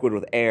all the liquid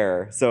with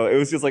air. So it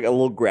was just like a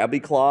little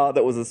grabby claw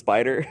that was a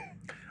spider.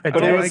 A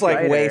But it dead was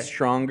like way spider.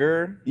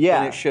 stronger Yeah.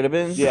 than it should have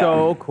been. Yeah.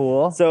 So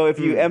cool. So if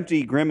you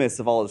empty Grimace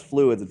of all his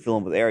fluids and fill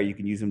him with air, you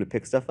can use him to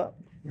pick stuff up.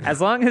 As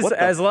long as What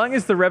the long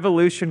as the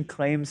revolution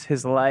claims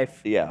his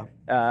life, Yeah.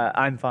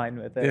 I'm fine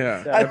with it.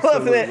 Yeah. So- I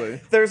love Absolutely.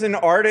 that there's an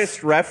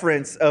artist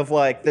reference of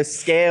like the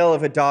scale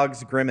of a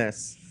dog's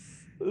grimace.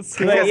 Wait,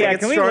 Because, yeah, it's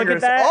can we look stronger.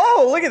 at that?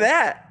 Oh, look at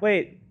that.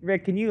 Wait,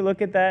 Rick, can you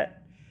look at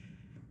that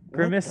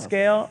grimace the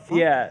scale?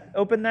 Yeah,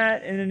 open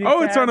that in a new.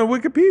 Oh, it's tab. on a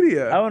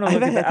Wikipedia. I want to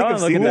look at I that. think I want I've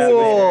to look at seen that. that.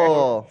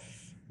 Cool.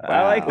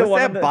 I like the What's one.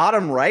 that of the-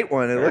 bottom right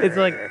one? It looks It's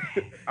like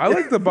I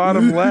like the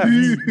bottom left.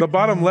 The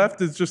bottom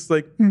left is just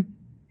like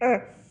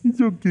It's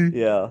okay.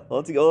 Yeah,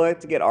 we'll have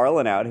to get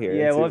Arlen out here.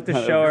 Yeah, we'll have to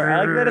show her.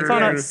 I like that it's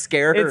on a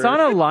Scare her. It's on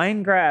a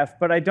line graph,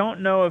 but I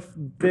don't know if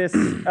this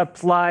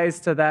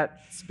applies to that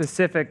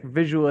specific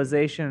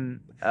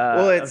visualization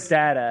it's- of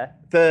data.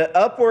 The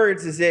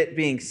upwards is it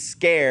being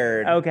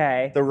scared.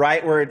 Okay. The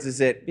rightwards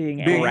is it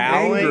Being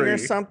growling angry. or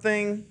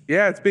something.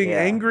 Yeah, it's being Yeah.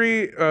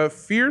 angry,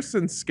 fierce,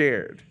 and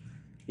scared.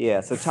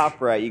 Yeah, so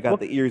top right, you got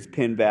the ears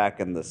pinned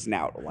back and the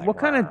snout. Like, What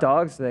kind of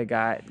dogs do they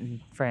got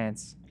in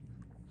France?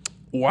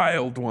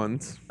 Wild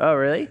ones. Oh,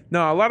 really?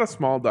 No, a lot of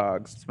small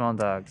dogs. Small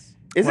dogs.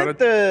 Isn't of-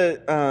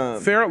 the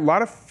A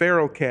lot of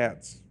feral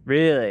cats.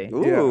 Really?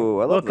 Ooh, Yeah. I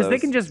Well, love because they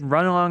those. can just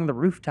run along the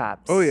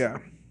rooftops. Oh yeah.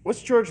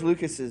 what's George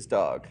Lucas's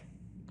dog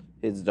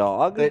His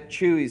dog? that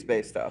Chewie's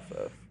based off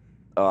of?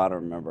 Oh, I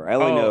don't remember. I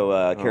only Oh.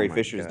 know Carrie my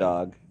Fisher's God.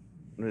 dog.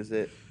 What is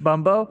it?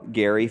 Bumbo?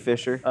 Gary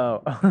Fisher.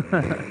 Oh. I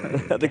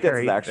think that's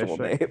Carrie his actual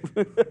Fisher.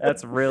 name.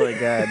 That's really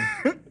good.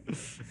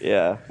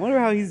 Yeah. Wonder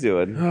how he's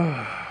doing.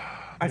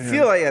 I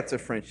feel like that's a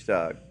French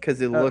dog because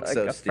it looks Like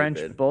so a stupid.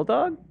 French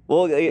bulldog?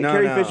 Well, Carrie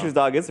no. Fisher's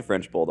dog is a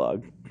French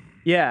bulldog.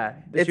 Yeah.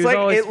 It's she was like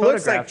always it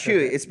looks like photographed with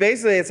Chewie. it. It's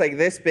basically like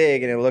this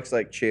big and it looks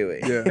like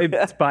Chewie. Yeah.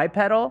 It's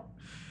bipedal?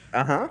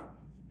 Uh huh.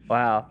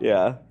 Wow.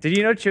 Yeah. Did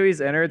you know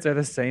Chewie's innards are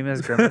the same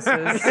as Grimace's?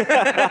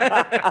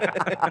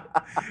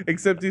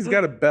 Except he's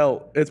got a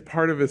belt. It's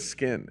part of his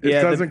skin. It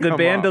yeah, doesn't the come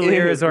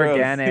bandolier Ew, is gross.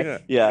 organic. Yeah.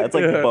 Yeah, it's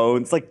like Yeah.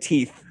 bones, like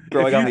teeth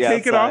growing If on you the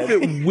take it outside.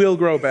 off, it will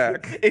grow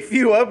back. If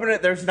you open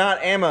it, there's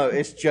not ammo.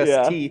 It's just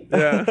Yeah. teeth.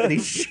 Yeah. And he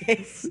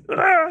shakes.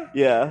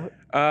 Yeah.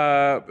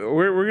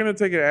 We're gonna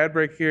take an ad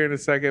break here in a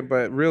second,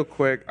 but real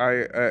quick,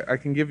 I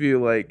can give you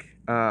like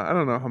I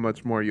don't know how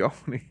much more y'all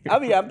want to hear. I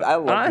mean, I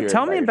love hearing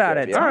tell me your about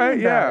trip, it. yeah. Tell All me right,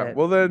 yeah. about it.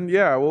 Well then,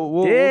 yeah,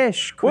 we'll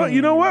Dish Well,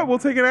 you know queen. what? We'll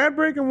take an ad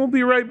break and we'll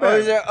be right Oh, back.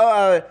 is there,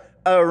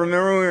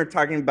 remember when we were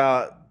talking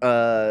about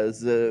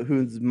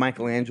who's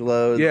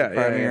Michelangelo? Yeah, the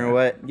yeah, carving yeah. or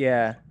what?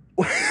 Yeah.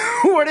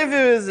 What if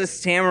it was a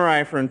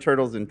samurai from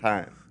Turtles in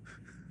Time?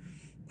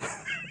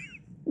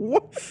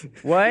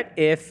 What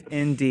if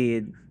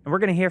indeed? And we're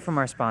going to hear from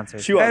our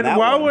sponsors. Chew on And that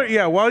while one.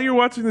 while you're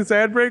watching this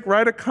ad break,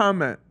 write a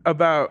comment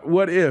about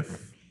what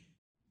if.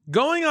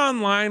 Going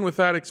online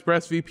without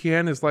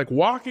ExpressVPN is like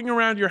walking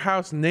around your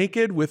house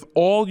naked with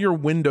all your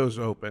windows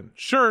open.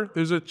 Sure,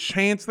 there's a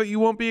chance that you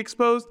won't be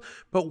exposed,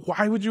 but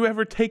why would you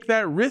ever take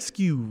that risk,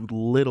 you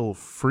little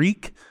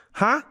freak?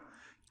 Huh?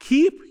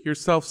 Keep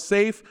yourself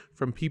safe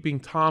from peeping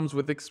Toms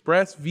with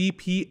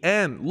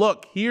ExpressVPN.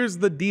 Look, here's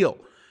the deal.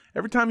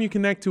 Every time you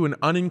connect to an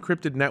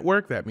unencrypted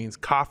network, that means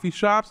coffee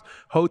shops,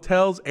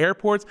 hotels,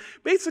 airports,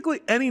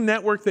 basically any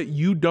network that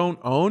you don't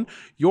own,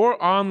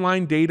 your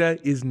online data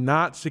is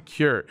not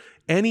secure.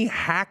 Any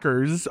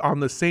hackers on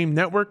the same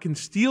network can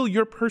steal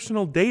your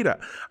personal data.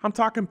 I'm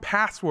talking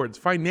passwords,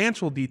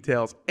 financial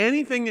details,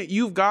 anything that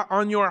you've got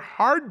on your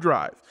hard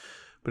drive.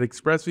 But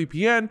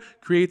ExpressVPN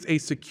creates a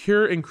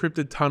secure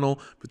encrypted tunnel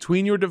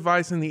between your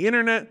device and the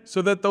internet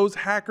so that those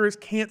hackers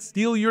can't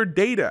steal your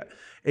data,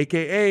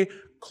 aka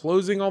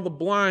closing all the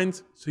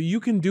blinds so you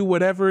can do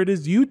whatever it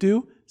is you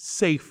do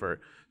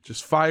safer.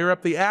 Just fire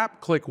up the app,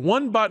 click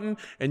one button,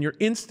 and you're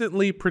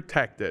instantly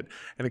protected.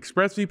 And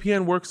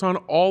ExpressVPN works on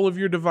all of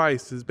your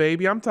devices,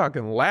 baby. I'm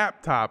talking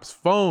laptops,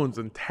 phones,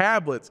 and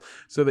tablets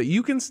so that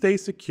you can stay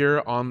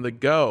secure on the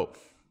go.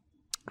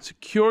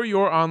 Secure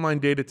your online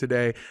data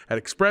today at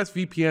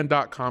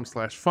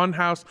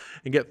expressvpn.com/funhouse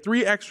and get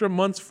 3 extra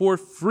months for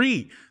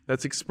free.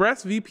 That's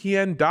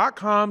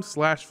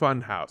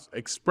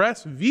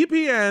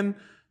expressvpn.com/funhouse.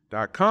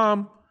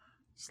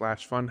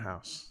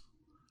 expressvpn.com/funhouse.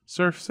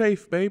 Surf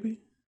safe, baby.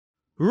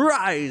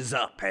 Rise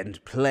up and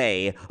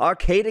play!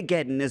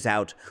 Arcadeageddon is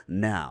out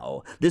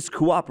now. This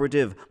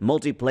cooperative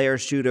multiplayer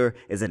shooter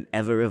is an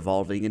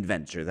ever-evolving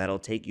adventure that'll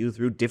take you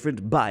through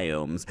different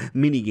biomes,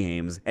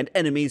 minigames, and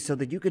enemies so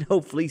that you can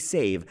hopefully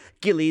save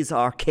Gilly's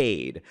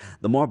Arcade.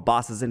 The more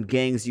bosses and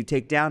gangs you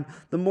take down,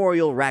 the more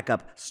you'll rack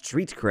up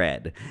street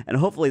cred, and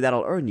hopefully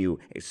that'll earn you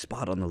a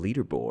spot on the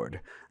leaderboard.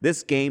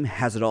 This game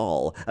has it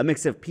all, a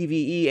mix of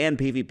PvE and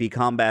PvP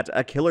combat,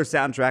 a killer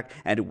soundtrack,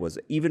 and it was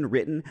even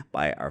written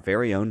by our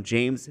very own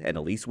James and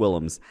Elise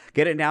Willems.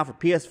 Get it now for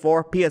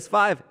PS4,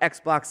 PS5,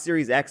 Xbox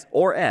Series X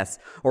or S,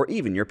 or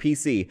even your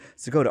PC.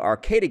 So go to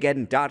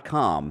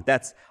arcadeageddon.com.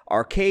 That's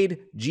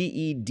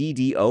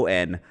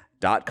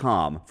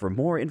arcadegeddon.com for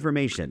more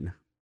information.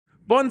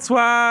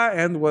 Bonsoir,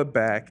 and we're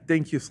back.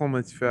 Thank you so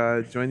much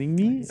for joining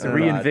me.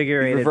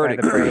 Reinvigorated by the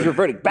Reverting. break.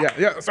 Reverting back.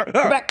 Yeah, sorry.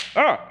 Back.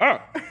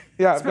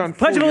 Yeah, I've gone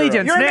Pledge of full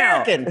Allegiance You're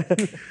now. American.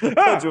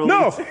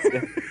 No.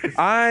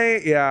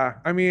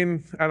 I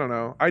mean, I don't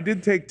know. I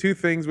did take 2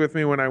 things with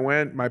me when I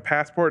went, my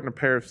passport and a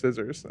pair of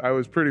scissors. I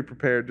was pretty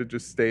prepared to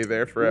just stay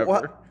there forever.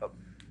 What?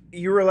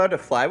 You were allowed to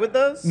fly with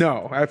those?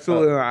 No,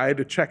 absolutely not. I had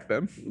to check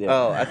them.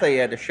 Oh, I thought you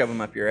had to shove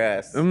them up your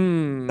ass.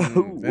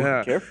 Ooh,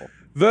 Yeah. careful.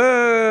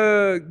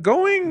 The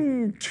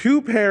going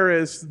to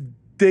Paris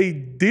they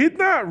did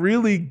not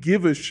really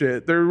give a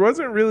shit. There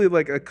wasn't really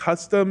like a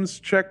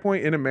customs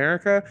checkpoint in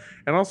America.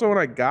 And also when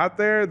I got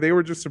there, they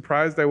were just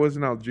surprised I was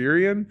an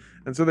Algerian.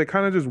 And so they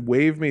kind of just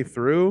waved me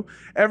through.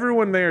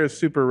 Everyone there is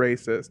super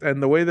racist.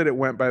 And the way that it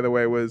went, by the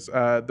way, was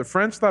the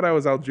French thought I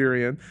was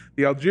Algerian.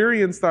 The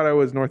Algerians thought I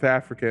was North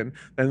African.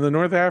 And the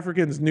North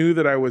Africans knew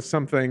that I was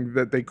something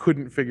that they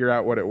couldn't figure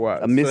out what it was.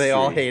 A So mystery. they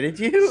all hated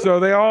you? So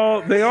they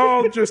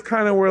all just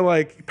kind of were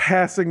like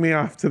passing me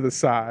off to the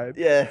side.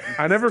 Yeah.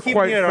 I never Keep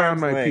quite me at found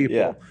arm's my length. people.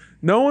 Yeah.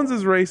 No one's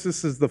as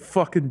racist as the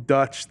fucking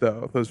Dutch,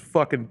 though. Those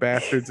fucking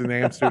bastards in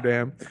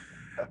Amsterdam.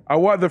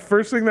 The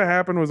first thing that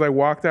happened was I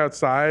walked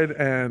outside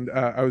and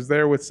I was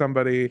there with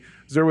somebody. I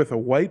was there with a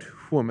white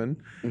woman,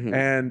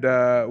 and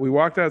we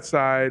walked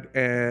outside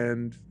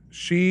and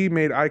she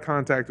made eye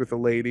contact with a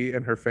lady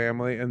and her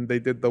family, and they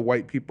did the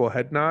white people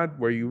head nod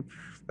where you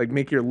like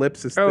make your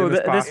lips as thin as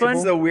this possible. one?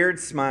 It's a weird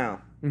smile.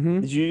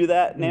 Did you do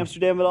that in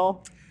Amsterdam at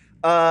all?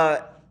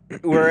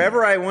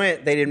 Wherever I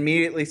went, they'd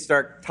immediately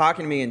start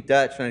talking to me in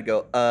Dutch, and I'd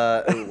go,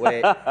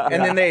 wait.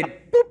 And then they'd,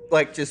 boop,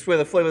 like, just with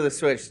a flip of the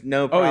switch,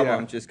 no yeah.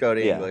 problem, just go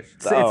to Yeah. English.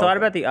 It's a lot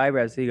about the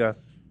eyebrows. So you go,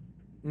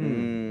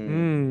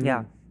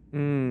 yeah.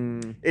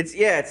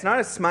 It's not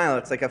a smile,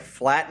 it's like a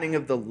flattening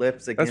of the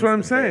lips against That's what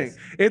I'm the saying. face.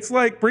 It's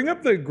like bring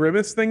up the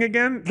grimace thing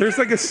again. There's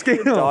like a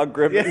scale. Dog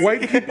grimace.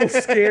 White people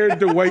scared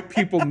to white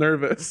people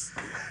nervous,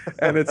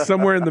 and it's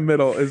somewhere in the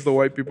middle is the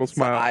white people The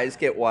smile. eyes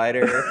get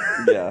wider.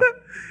 Yeah.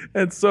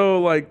 And so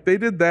like they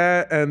did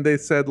that, and they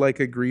said like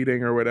a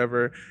greeting or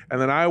whatever, and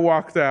then I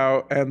walked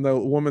out, and the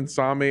woman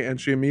saw me, and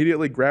she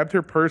immediately grabbed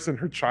her purse and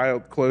her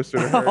child closer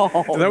to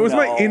her. And that was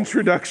my no.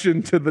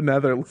 introduction to the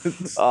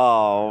Netherlands.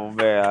 Oh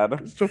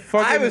man. So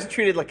fucking, I was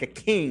treated like a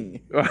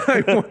king.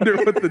 I wonder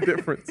what the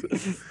difference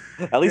is.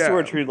 At least Yeah. you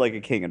weren't treated like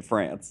a king in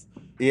France.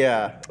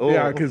 Yeah. Oh.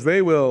 Yeah, because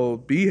they will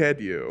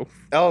behead you.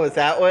 Oh, is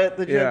that what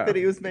the joke Yeah. that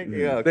he was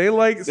making? Oh, They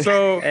like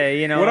so.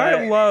 Hey, you know what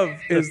I love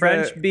The is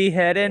French that, be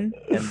heading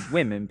and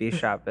women be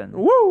shopping.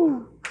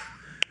 woo.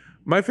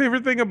 My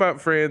favorite thing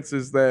about France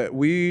is that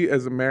we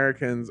as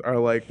Americans are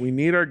like, we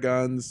need our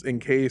guns in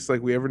case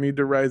like we ever need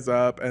to rise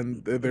up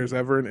and there's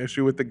ever an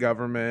issue with the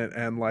government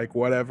and like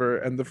whatever.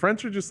 And the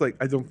French are just like,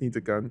 I don't need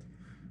a gun.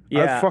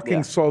 Yeah. I fucking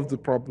Yeah. solved the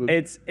problem.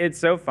 It's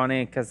so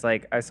funny because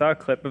like I saw a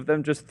clip of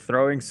them just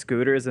throwing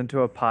scooters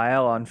into a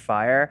pile on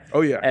fire.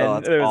 Oh, yeah. and Oh,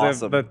 that's there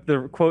was awesome.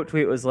 the quote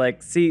tweet was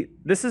like, "See,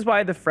 this is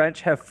why the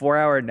French have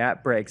 4-hour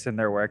nap breaks in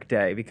their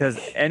workday because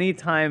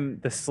anytime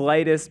the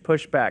slightest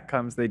pushback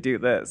comes, they do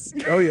this."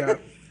 Oh yeah.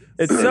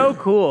 It's so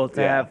cool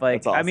to Yeah, have like.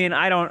 that's awesome. I mean,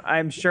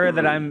 I'm sure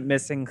that I'm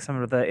missing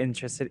some of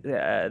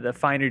the the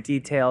finer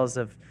details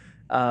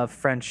of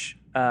French.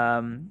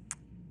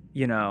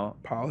 You know,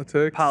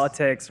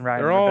 Politics. and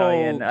riding They're all-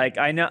 rebellion. Like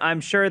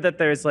I'm sure that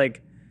there's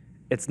like,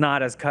 it's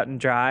not as cut and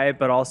dry,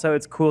 but also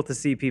it's cool to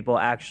see people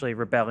actually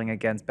rebelling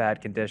against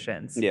bad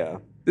conditions. Yeah.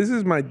 This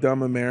is my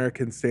dumb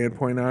American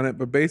standpoint on it,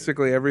 but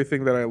basically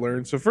everything that I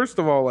learned. So first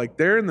of all, like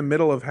they're in the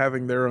middle of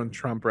having their own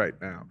Trump right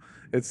now.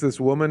 It's this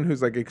woman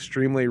who's like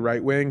extremely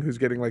right wing, who's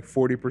getting like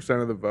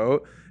 40% of the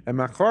vote, and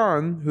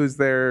Macron, who's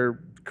their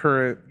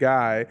current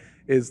guy,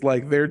 is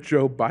like their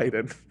Joe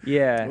Biden.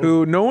 Yeah.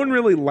 Who no one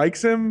really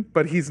likes him,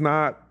 but he's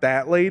not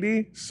that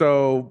lady.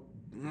 So,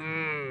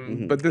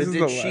 but this is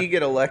Did the she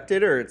get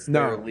elected, or it's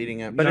No. they're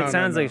leading up? But No, it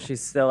sounds no. like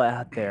she's still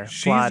out there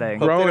She's plotting, Hope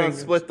they growing. don't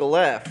split the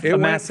left. It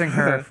amassing went-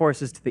 her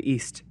forces to the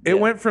east. It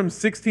went from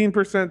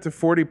 16% to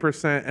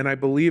 40%, and I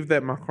believe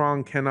that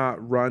Macron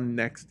cannot run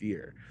next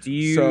year. Do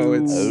you- So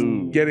it's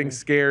Oh. getting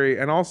scary.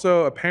 And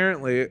also,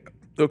 apparently,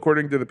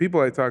 according to the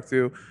people I talked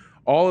to,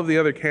 all of the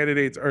other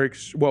candidates are,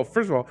 well,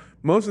 first of all,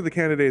 most of the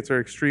candidates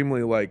are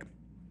extremely like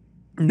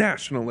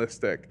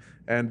nationalistic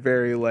and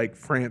very like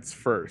France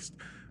first.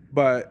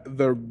 But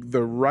the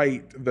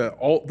right,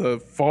 the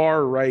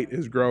far right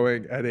is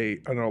growing at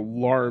an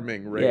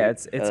alarming rate. Yeah,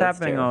 it's That's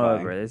happening all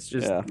terrifying. over. It's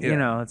just Yeah. you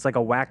know, it's like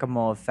a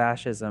whack-a-mole of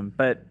fascism.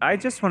 But I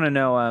just want to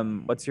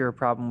know, what's your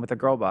problem with a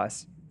girl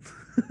boss?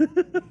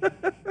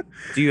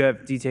 Do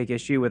you take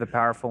issue with a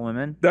powerful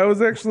woman? That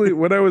was actually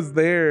when I was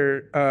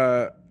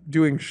there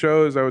doing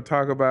shows. I would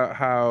talk about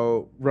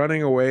how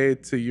running away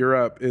to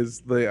Europe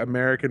is the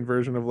American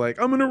version of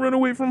like, I'm gonna run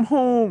away from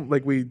home.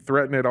 Like we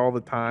threaten it all the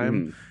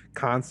time,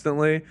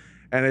 constantly.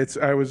 And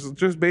I was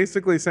just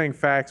basically saying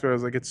facts where I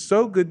was like, it's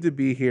so good to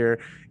be here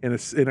in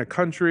a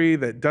country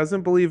that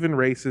doesn't believe in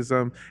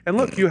racism. And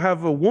look, you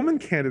have a woman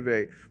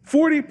candidate,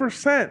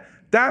 40%.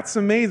 That's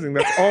amazing.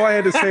 That's all I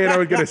had to say, and I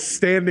would get a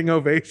standing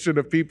ovation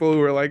of people who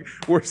were like,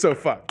 "We're so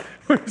fucked.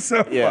 We're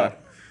so Yeah.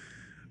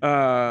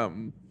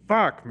 fucked."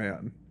 Fuck,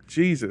 man.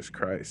 Jesus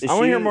Christ. Is I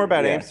want to hear she- more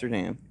about yeah.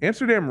 Amsterdam.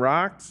 Amsterdam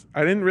rocked.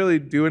 I didn't really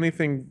do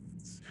anything.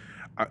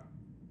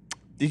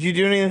 Did you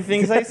do any of the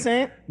things I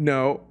sent?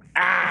 No.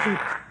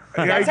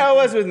 That's how it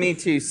was with me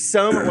too.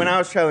 When I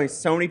was traveling,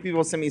 so many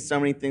people sent me so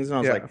many things, and I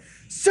was Yeah. like,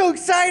 so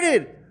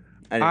excited.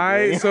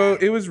 So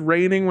it was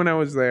raining when I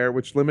was there,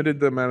 which limited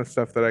the amount of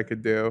stuff that I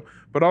could do.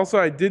 But also,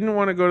 I didn't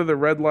want to go to the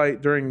red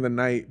light during the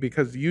night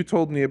because you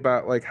told me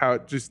about like how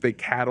it just they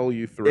cattle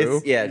you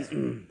through.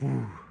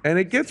 And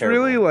it gets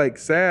really like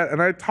sad.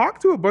 And I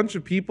talked to a bunch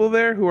of people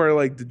there who are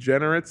like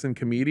degenerates and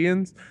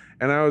comedians.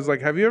 And I was like,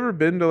 have you ever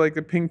been to like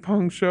the ping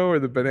pong show or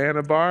the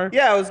banana bar?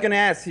 Yeah, I was going to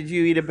ask, did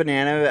you eat a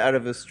banana out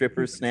of a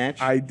stripper's snatch?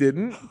 I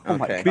didn't. Oh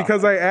my God.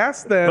 Because I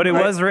asked them. But it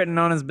was written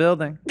on his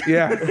building.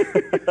 Yeah.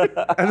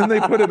 And then they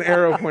put an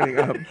arrow pointing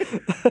up.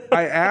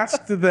 I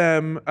asked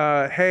them,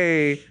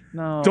 hey,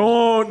 No.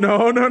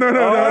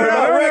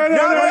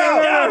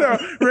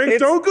 Rick,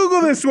 don't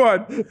Google this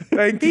one.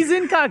 Thank you. He's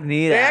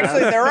incognito.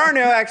 Actually, there are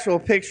no actual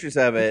pictures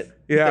of it.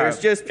 Yeah. There's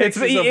just It's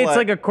pictures of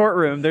like a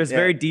courtroom. There's Yeah.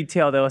 very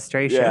detailed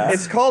illustrations. Yeah.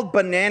 It's called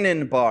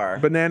Bananan Bar.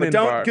 Bananan but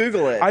don't Bar.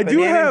 Google it. I do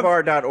have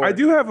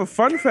Banananbar.org. a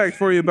fun fact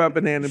for you about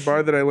Bananan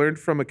Bar that I learned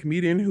from a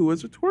comedian who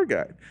was a tour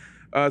guide.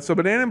 So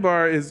Bananan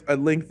Bar is a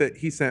link that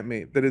he sent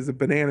me that is a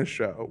banana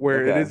show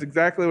where it Okay. is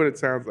exactly what it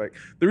sounds like.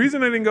 The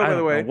reason I didn't go, I by don't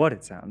the way, know what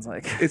it sounds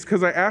like. is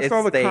because I asked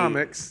all the They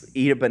comics.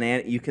 Eat a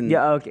banana. You can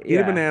Yeah, okay. Eat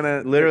a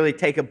banana. literally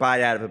take a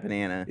bite out of a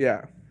banana.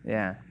 Yeah.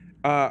 Yeah.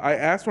 I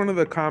asked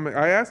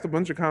I asked a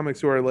bunch of comics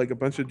who are like a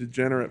bunch of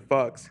degenerate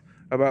fucks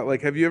about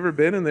like, have you ever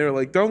been? And they were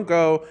like, don't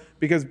go,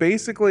 because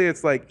basically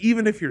it's like,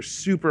 even if you're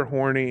super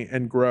horny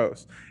and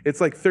gross,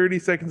 it's like 30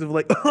 seconds of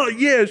like, oh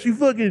yeah, she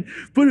fucking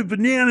put a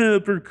banana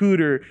up her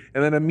cooter.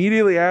 And then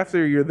immediately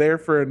after you're there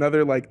for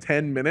another like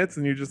 10 minutes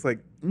and you're just like,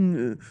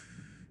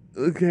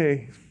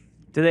 okay.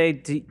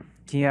 Do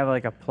you have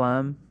like a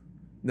plum?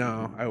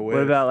 No, I wish.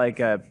 What about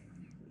like a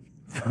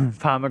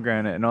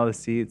pomegranate and all the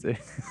seeds?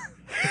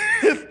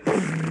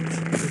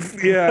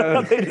 Yeah,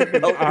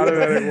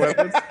 automatic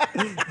weapons.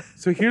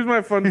 So here's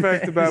my fun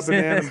fact about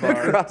Banana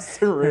Bar, Across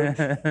the room.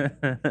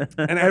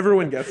 and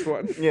everyone gets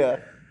one. Yeah. Here's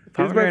my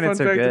fun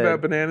Pomegranates are fact good.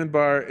 about Banana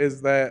Bar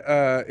is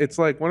that it's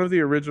like one of the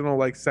original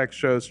like sex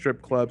shows,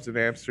 strip clubs in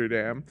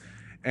Amsterdam.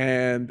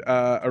 And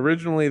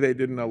originally they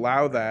didn't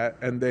allow that,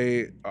 and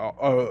they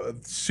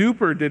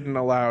super didn't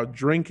allow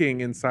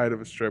drinking inside of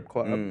a strip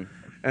club.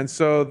 And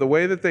so the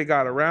way that they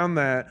got around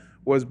that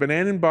was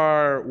Banana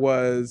Bar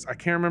was, I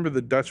can't remember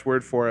the Dutch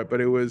word for it,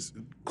 but it was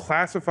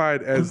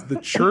classified as the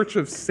Church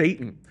of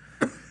Satan.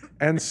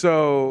 And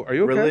so, are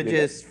you okay?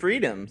 Religious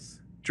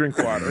freedoms. Drink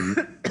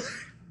water.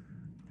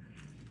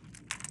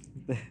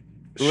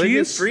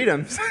 Religious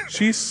freedoms.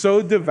 She's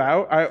so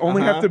devout. I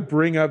only have to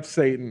bring up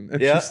Satan,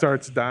 and Yeah. she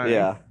starts dying.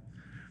 Yeah.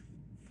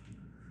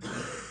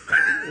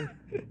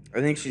 I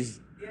think she's.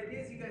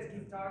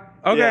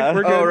 Okay, Yeah.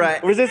 we're good. Oh,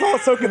 right. We're just all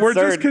so concerned. We're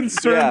just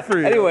concerned for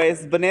you.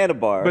 Anyways, Banana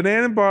Bar.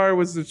 Banana Bar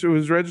was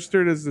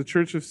registered as the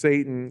Church of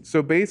Satan.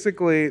 So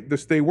basically,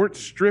 they weren't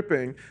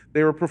stripping;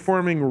 they were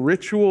performing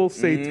ritual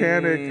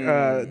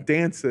satanic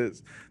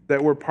dances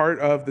that were part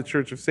of the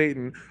Church of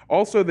Satan.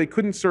 Also, they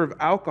couldn't serve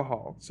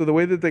alcohol. So the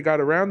way that they got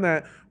around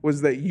that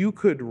was that you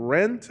could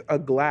rent a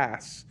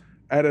glass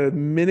at a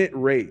minute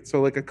rate,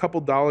 so like a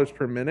couple dollars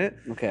per minute.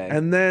 Okay.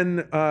 And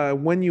then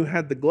when you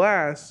had the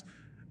glass,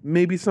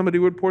 maybe somebody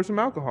would pour some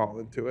alcohol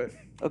into it.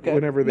 Okay,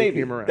 Whenever they maybe.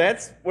 came around.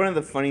 That's one of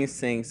the funniest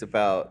things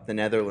about the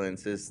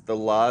Netherlands is the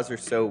laws are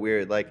so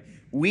weird. Like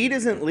weed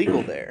isn't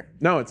legal there.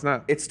 No, it's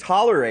not. It's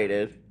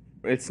tolerated.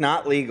 It's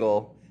not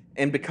legal.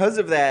 And because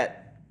of that,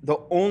 the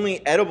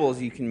only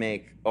edibles you can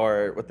make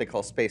are what they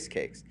call space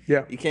cakes.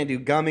 Yeah. You can't do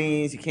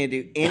gummies. You can't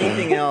do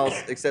anything else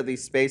except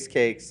these space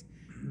cakes,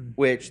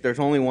 which there's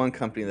only one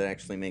company that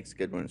actually makes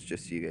good ones,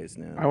 just so you guys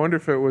know. I wonder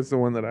if it was the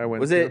one that I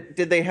went Was to. it?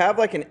 Did they have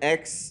like an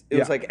X? It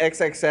was Yeah. like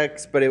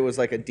XXX, but it was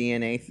like a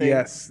DNA thing.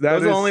 Yes, that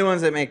those are the is- only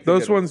ones that make the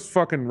Those good ones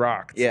fucking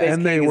rocked. Yeah.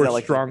 And they Cake, is were that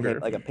like stronger.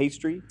 Like a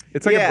pastry?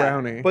 It's like a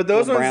brownie. But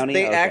those A ones, brownie?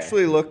 they Okay.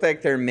 actually look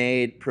like they're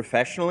made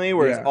professionally,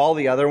 whereas Yeah. all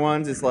the other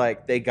ones is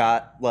like they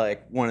got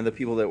like one of the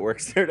people that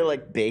works there to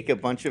like bake a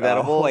bunch of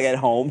edibles. Like at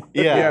home.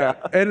 Yeah. yeah,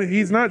 and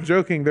he's not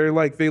joking. They're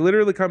like, they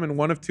literally come in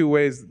one of two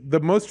ways. The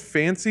most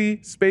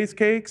fancy space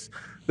cakes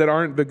that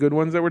aren't the good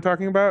ones that we're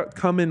talking about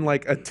come in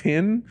like a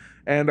tin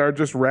and are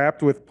just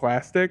wrapped with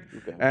plastic.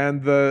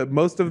 And the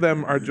most of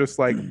them are just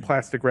like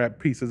plastic wrapped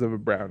pieces of a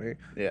brownie.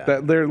 Yeah.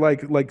 That they're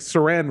like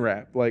saran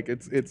wrap. Like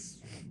it's And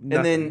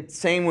nothing. then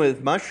same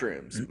with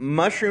mushrooms.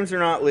 Mushrooms are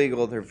not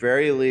legal; they're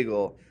very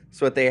illegal.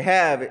 So what they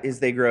have is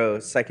they grow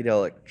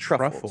psychedelic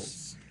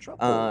truffles.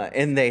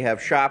 And they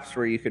have shops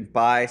where you can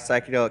buy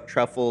psychedelic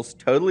truffles,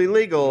 totally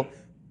legal,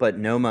 but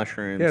no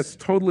mushrooms. Yeah, it's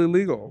totally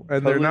legal,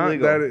 and Totally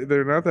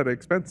they're not that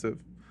expensive,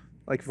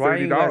 like Why are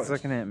 $30. you guys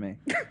looking at me?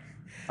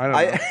 I don't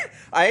know.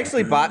 I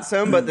actually bought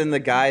some, but then the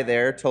guy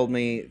there told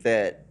me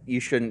that you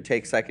shouldn't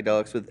take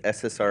psychedelics with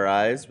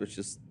SSRIs, which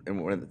is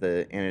one of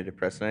the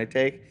antidepressant I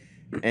take.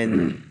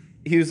 And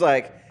he was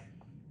like,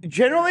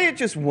 generally it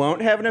just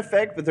won't have an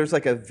effect, but there's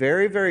like a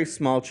very, very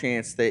small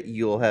chance that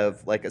you'll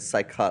have like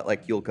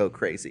like you'll go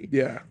crazy.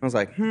 Yeah. I was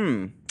like,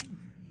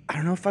 I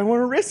don't know if I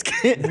want to risk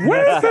it.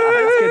 That's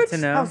good to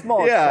know. How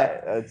small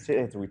Yeah.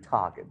 it's we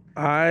talking?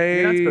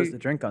 You're not supposed to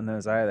drink on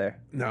those either.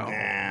 No.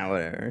 Nah,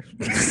 whatever.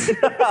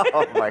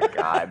 Oh my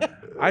god.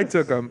 I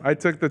took them. I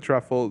took the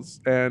truffles,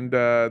 and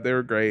they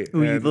were great.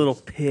 Ooh, you And- little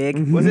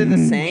pig. Was it the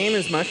same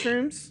as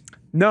mushrooms?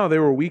 No, they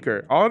were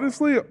weaker.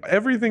 Honestly,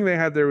 everything they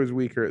had there was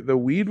weaker. The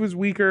weed was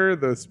weaker.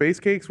 The space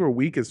cakes were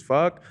weak as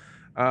fuck.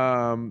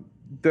 I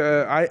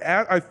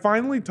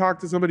finally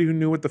talked to somebody who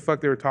knew what the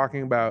fuck they were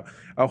talking about.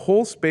 A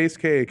whole space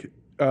cake,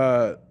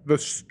 the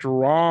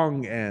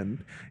strong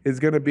end is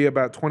going to be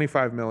about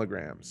 25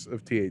 milligrams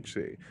of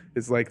THC.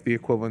 It's like the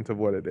equivalent of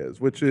what it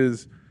is, which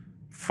is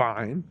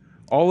fine.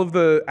 All of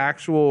the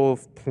actual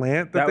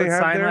plant that That they would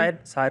have there.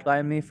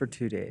 sideline me for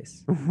 2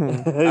 days.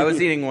 I was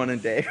eating one a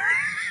day.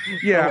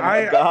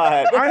 Yeah,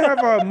 God. I have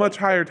a much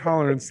higher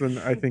tolerance than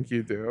I think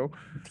you do.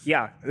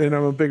 Yeah. And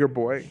I'm a bigger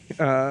boy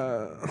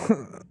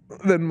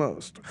than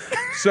most.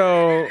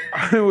 So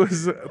I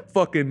was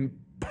fucking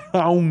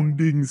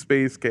pounding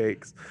space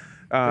cakes.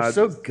 They're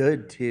so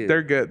good too.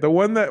 They're good. The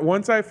one that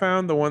once I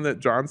found the one that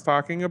John's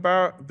talking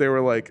about, they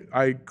were like,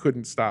 I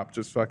couldn't stop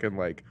just fucking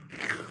like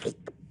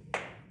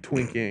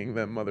twinking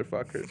them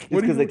motherfuckers. It's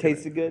What are because you they looking at?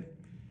 tasted good.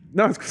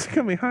 No, it's because they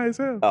got me high as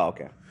hell. Oh,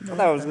 okay. I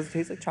thought it was going to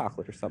taste like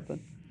chocolate or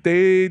something.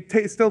 They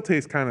still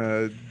taste kind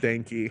of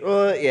danky.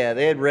 Well, yeah,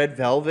 they had red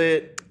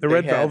velvet. The They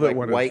red had, velvet like,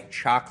 one is white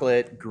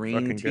chocolate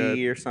green fucking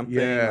tea good. or something.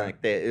 Yeah. Like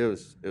that. It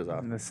was awesome.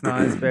 And the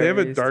snozzberries. They have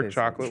a dark taste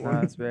chocolate like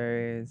one.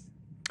 Snozzberries.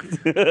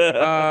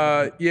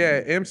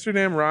 Yeah,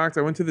 Amsterdam rocked.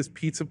 I went to this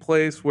pizza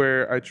place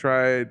where I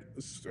tried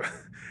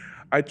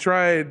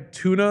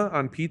tuna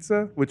on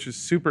pizza, which is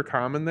super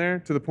common there,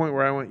 to the point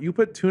where I went, you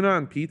put tuna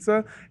on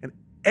pizza? And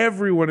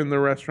everyone in the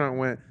restaurant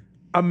went,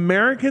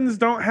 Americans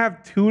don't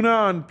have tuna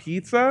on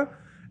pizza?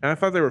 And I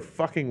thought they were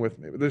fucking with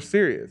me, but they're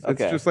serious.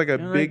 Okay. It's just like a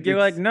big... You're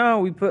like, no,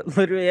 we put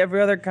literally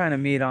every other kind of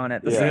meat on it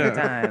at the same Yeah.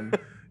 time.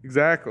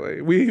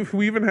 Exactly. We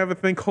even have a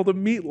thing called a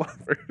meat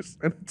lovers,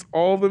 and it's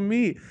all the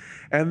meat.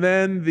 And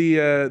then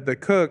the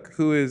cook,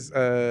 who is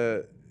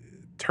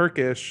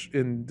Turkish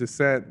in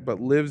descent but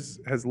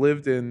has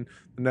lived in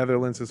the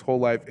Netherlands his whole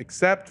life,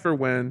 except for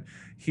when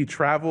he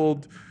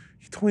traveled.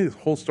 He told me this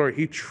whole story.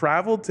 He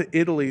traveled to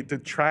Italy to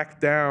track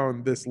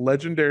down this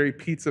legendary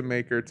pizza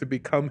maker to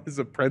become his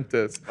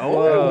apprentice,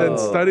 and then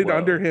studied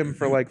under him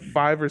for like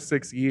 5 or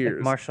 6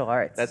 years. Martial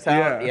arts. That's how.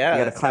 Yeah. Yeah, You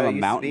gotta that's climb how a it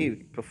used to mountain.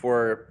 be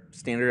before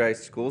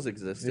standardized schools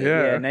existed.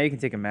 Yeah. Yeah, now you can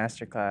take a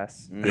master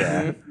class.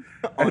 Yeah.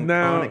 on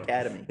now- Khan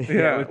Academy.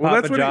 Yeah, With well,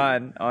 Papa that's what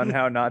John on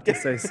how not to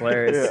say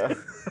slurs.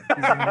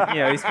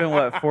 He spent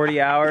what 40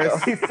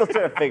 hours He's still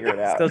trying to figure it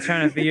out. still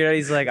trying to figure it out.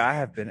 He's like, I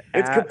have been.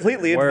 It's at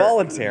completely work.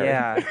 involuntary.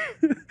 Yeah,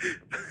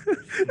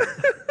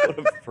 What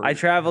a freak. I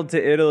traveled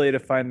to Italy to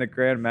find the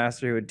Grand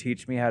Master who would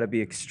teach me how to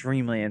be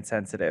extremely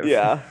insensitive.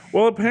 Yeah.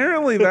 Well,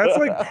 apparently that's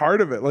like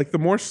part of it. Like the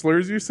more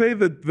slurs you say,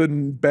 the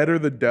better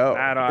the dough.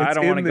 I It's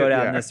don't want to in go the-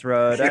 down yeah. this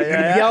road.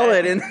 Yell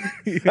it and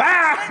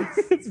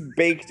It's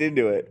baked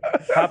into it.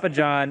 Papa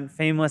John,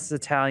 famous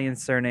Italian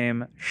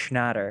surname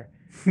Schnatter.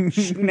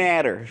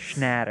 Schnatter.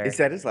 Schnatter. is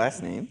that his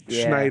last name?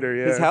 Yeah. Schneider,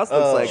 yeah. His house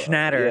looks Oh. like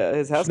Schnatter. Yeah,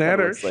 his house kinda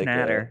Schnatter? looks like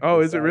Schnatter.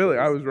 Oh, is it really?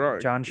 I was wrong.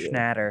 John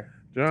Schnatter.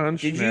 John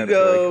Did Schnatter. you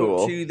go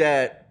cool. to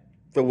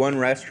the one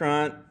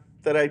restaurant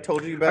that I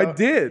told you about? I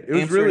did. It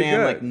was Amsterdam, really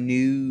good. like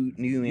new.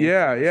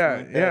 Yeah, Amsterdam, yeah,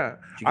 something like yeah. that.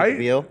 Did you get the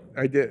meal?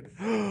 I did.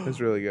 It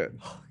was really good.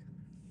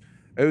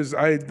 It was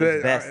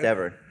Best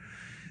ever.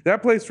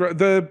 That place,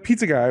 the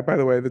pizza guy, by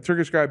the way, the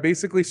Turkish guy,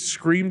 basically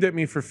screamed at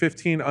me for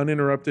 15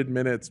 uninterrupted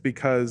minutes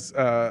because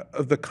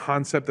of the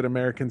concept that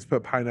Americans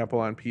put pineapple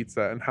on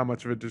pizza and how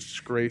much of a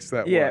disgrace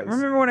that Yeah, was.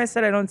 remember when I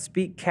said I don't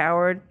speak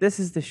coward? This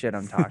is the shit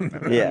I'm talking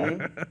about.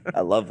 Yeah.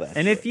 I love that.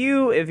 And if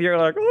you're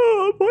like,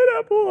 oh,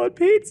 pineapple on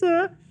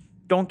pizza,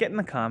 don't get in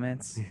the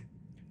comments.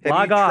 Have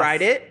Log you off.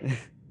 tried it?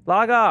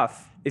 Log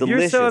off. If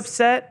you're so Delicious.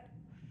 upset,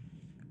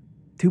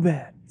 too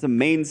bad. It's a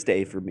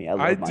mainstay for me. I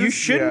love I mine. do- You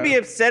shouldn't Yeah. be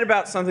upset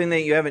about something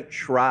that you haven't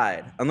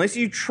tried. Unless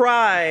you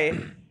try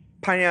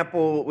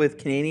pineapple with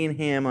Canadian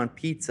ham on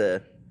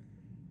pizza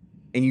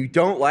and you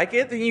don't like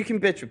it, then you can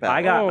bitch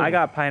about it. Oh. I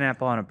got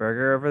pineapple on a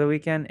burger over the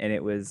weekend, and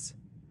it was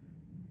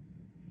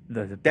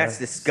the That's best.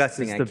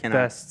 disgusting. It's I the cannot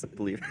best.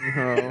 believe it.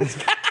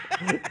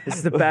 Oh.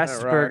 It's the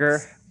best rocks.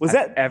 burger Was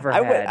I've that ever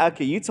I had. went,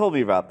 okay, you told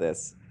me about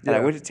this. And I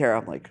Yeah. went to Tara.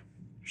 I'm like,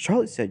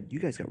 Charlotte said you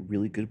guys got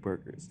really good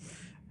burgers.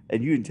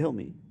 And you didn't tell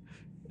me.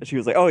 And she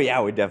was like, oh,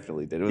 yeah, we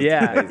definitely did. It was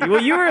Yeah. amazing.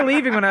 Well, you were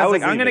leaving when I was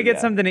like, I'm gonna leaving, get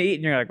yeah. something to eat,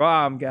 and you're like, well,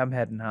 I'm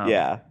heading home.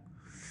 Yeah.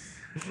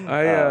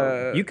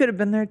 You could have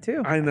been there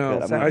too. I know.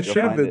 I'm gonna I go should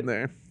have find been it.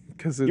 there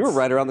because You were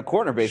right around the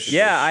corner, basically.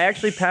 Yeah, I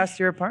actually passed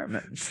your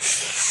apartment.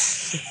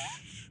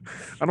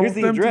 I don't Here's want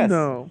the them to address.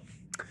 know.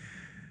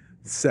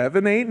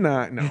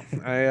 789. No,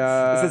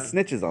 I. It says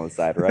snitches on the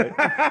side, right?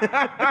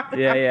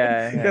 Yeah.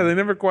 Yeah, they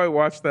never quite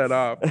watched that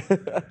off.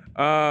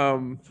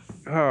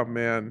 Oh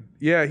man,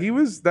 yeah,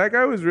 that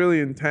guy was really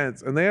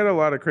intense, and they had a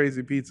lot of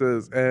crazy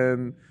pizzas.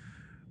 And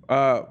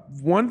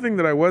one thing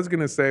that I was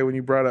gonna say when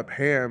you brought up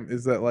ham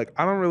is that like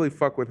I don't really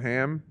fuck with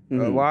ham a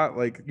lot,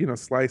 like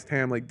sliced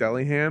ham, like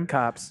deli ham.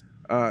 Cops.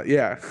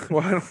 Yeah,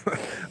 well, I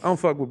don't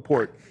fuck with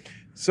pork.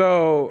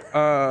 So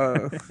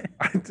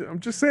I'm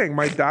just saying,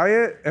 my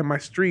diet and my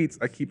streets,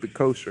 I keep it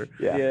kosher.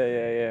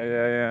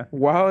 Yeah.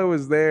 While I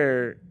was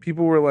there,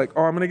 people were like,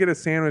 "Oh, I'm gonna get a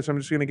sandwich. I'm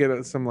just gonna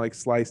get some like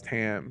sliced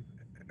ham."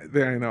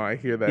 There, I know, I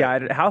hear that.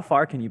 Yeah, how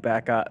far can you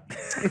back up?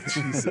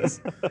 Jesus.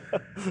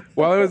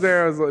 While I was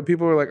there,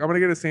 people were like, "I'm gonna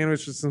get a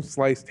sandwich with some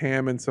sliced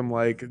ham and some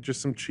like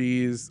just some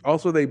cheese."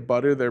 Also, they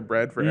butter their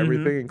bread for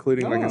everything,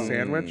 including like a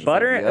sandwich.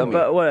 Butter, Yummy.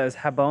 but what is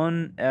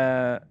habon?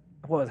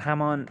 What was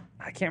hamon?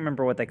 I can't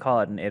remember what they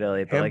call it in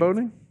Italy. But Ham like,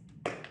 boning?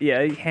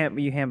 Yeah, you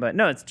ham bone.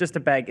 No, it's just a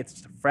bag. It's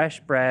just fresh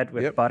bread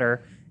with Yep.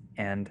 butter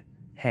and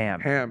ham.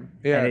 Ham,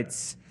 yeah, And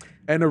it's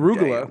and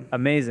arugula.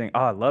 amazing. Oh,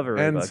 I love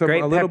arugula. And some-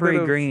 Great a little peppery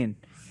bit of- green.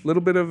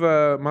 Little bit of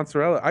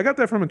mozzarella. I got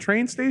that from a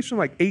train station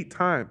like 8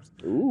 times.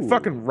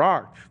 Fucking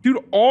rocked. Dude,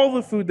 all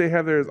the food they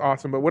have there is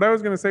awesome. But what I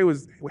was going to say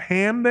was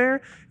ham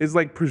there is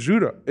like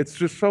prosciutto. It's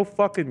just so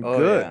fucking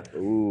good.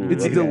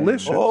 It's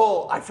delicious.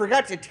 Oh, I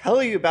forgot to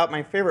tell you about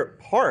my favorite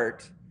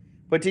part.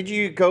 But did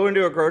you go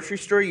into a grocery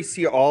store? You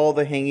see all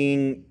the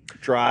hanging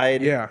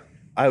dried. Yeah.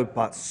 I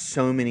bought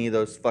so many of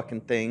those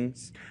fucking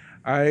things.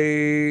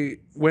 I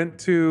went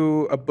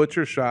to a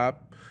butcher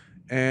shop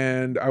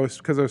and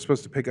because I was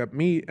supposed to pick up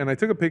meat, and I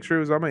took a picture. It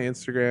was on my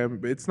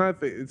Instagram. It's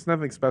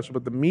nothing special,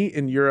 but the meat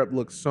in Europe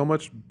looks so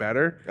much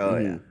better. Oh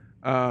yeah.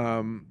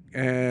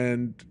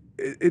 And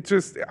it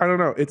just, I don't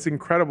know, it's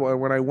incredible.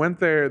 And when I went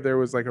there, there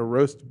was like a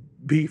roast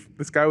beef.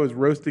 This guy was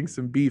roasting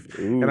some beef,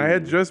 and I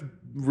had just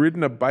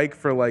ridden a bike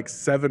for like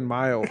 7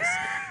 miles.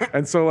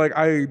 And so like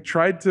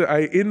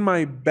in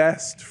my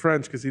best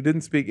French, because he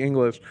didn't speak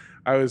English,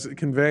 I was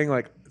conveying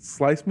like,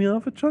 slice me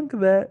off a chunk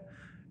of that,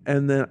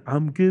 and then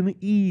I'm gonna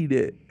eat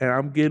it, and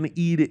I'm gonna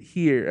eat it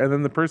here. And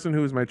then the person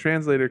who was my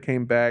translator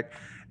came back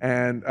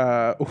and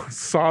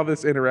saw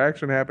this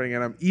interaction happening,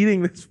 and I'm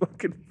eating this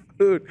fucking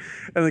food,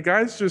 and the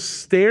guy's just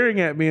staring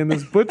at me in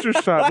this butcher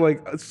shop,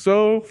 like,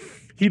 so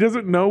he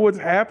doesn't know what's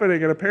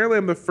happening. And apparently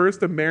I'm the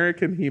first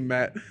American he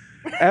met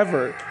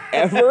ever.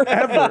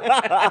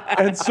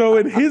 And so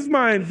in his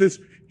mind, this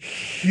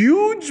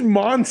huge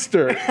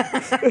monster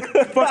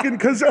fucking,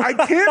 because I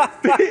can't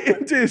fit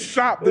into his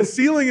shop. The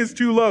ceiling is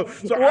too low.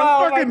 So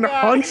I'm fucking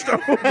hunched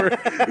over.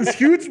 This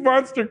huge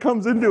monster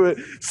comes into it,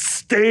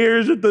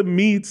 stares at the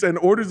meats, and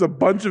orders a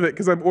bunch of it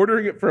because I'm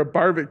ordering it for a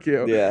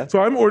barbecue. Yeah.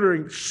 So I'm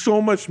ordering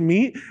so much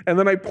meat, and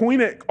then I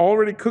point at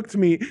already cooked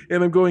meat,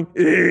 and I'm going,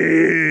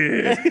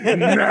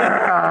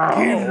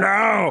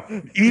 now,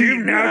 eat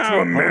now to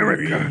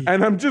America.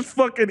 And I'm just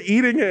fucking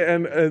eating it,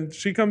 and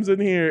she comes in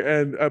here,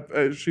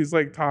 and she's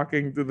like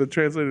the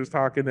translator's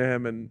talking to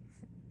him, and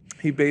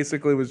he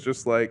basically was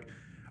just like,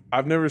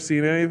 I've never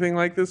seen anything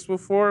like this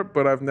before,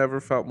 but I've never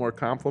felt more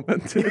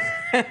complimented.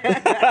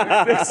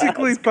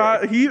 Basically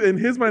thought, in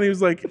his mind, he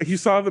was like, he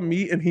saw the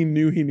meat and he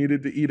knew he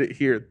needed to eat it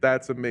here.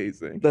 That's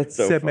amazing. That's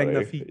so C'est funny.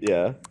 magnifique.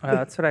 Yeah.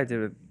 That's what I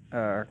do with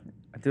I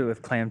do it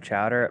with clam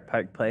chowder at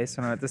Pike Place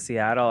when I went to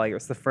Seattle. Like, it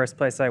was the first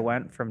place I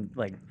went from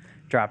like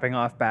dropping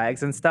off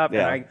bags and stuff.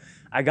 Yeah. And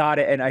I got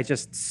it, and I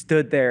just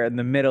stood there in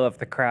the middle of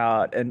the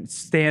crowd and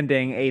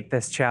standing ate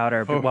this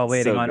chowder while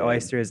waiting so on good.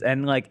 oysters.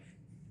 And like,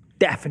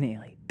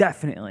 definitely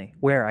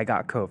where I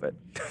got COVID.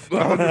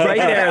 Right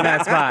there in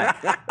that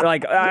spot.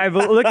 Like,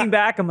 looking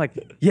back, I'm like,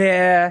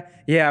 yeah,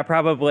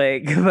 probably.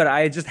 But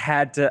I just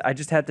had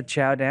to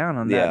chow down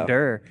on Yeah. that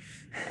dur.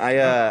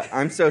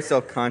 I'm so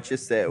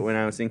self-conscious that when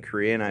I was in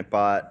Korea and I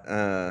bought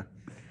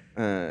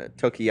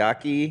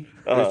tokiyaki,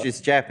 which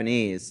is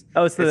Japanese.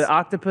 Oh, it's the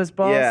octopus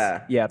balls?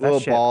 Yeah, Yeah, that little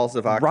shit balls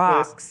of octopus.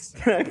 rocks.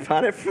 I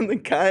bought it from the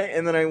guy,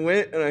 and then I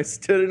went and I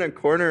stood in a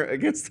corner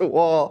against the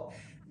wall,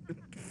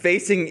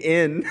 facing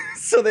in,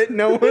 so that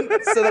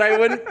I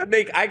wouldn't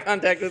make eye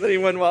contact with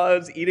anyone while I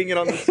was eating it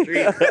on the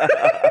street.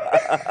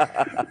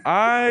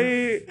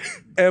 I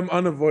am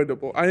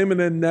unavoidable. I am an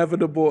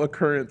inevitable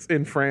occurrence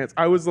in France.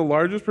 I was the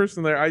largest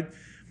person there.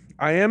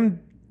 I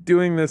am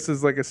doing this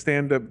as like a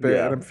stand-up bit,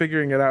 Yeah. and I'm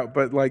figuring it out.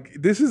 But like,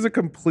 this is a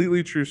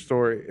completely true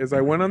story. Is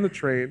I went on the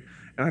train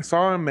and I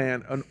saw a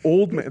man, an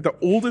old man, the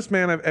oldest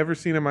man I've ever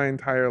seen in my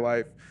entire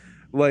life.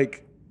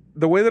 Like,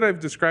 the way that I've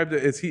described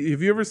it is,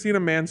 have you ever seen a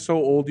man so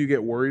old you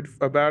get worried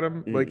about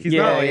him? Like, he's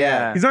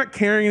Yeah. not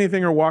carrying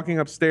anything or walking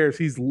upstairs.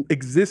 He's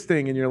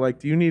existing, and you're like,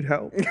 do you need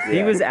help?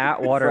 He was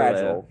at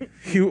Waterloo.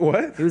 Fragile.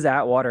 What? He was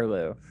at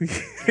Waterloo.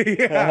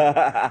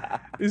 Yeah.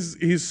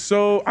 he's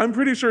so, I'm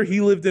pretty sure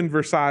he lived in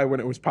Versailles when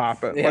it was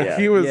popping. Like, Yeah.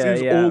 he was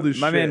old as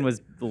My shit. man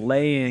was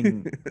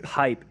laying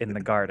pipe in the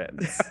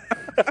gardens.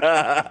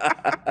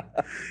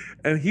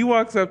 And he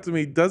walks up to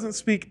me, doesn't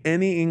speak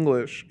any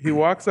English. He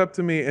walks up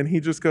to me and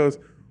he just goes,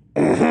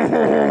 and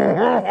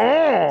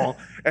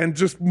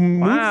just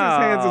moves his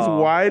hands as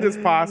Wow. wide as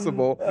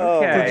possible to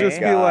Okay. just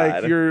be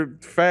like, you're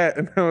fat.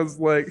 And I was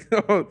like,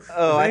 Oh,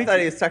 I thank thought you.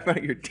 he was talking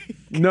about your dick.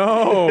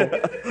 No.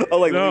 Oh,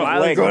 like No.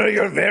 loose leg.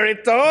 You're very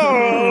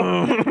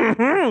tall.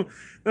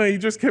 No, he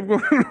just kept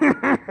going,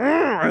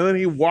 and then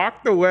he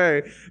walked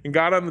away and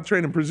got on the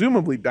train and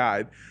presumably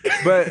died.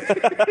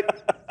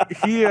 But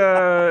he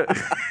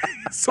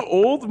this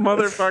old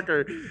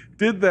motherfucker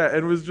did that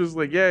and was just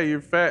like, yeah,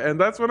 you're fat. And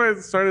that's when I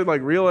started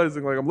like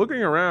realizing, like, I'm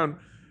looking around,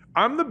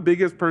 I'm the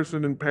biggest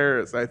person in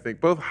Paris, I think,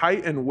 both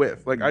height and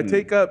width. Like, I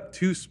take up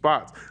 2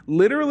 spots.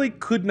 Literally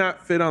could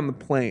not fit on the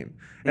plane.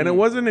 And it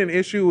wasn't an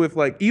issue with,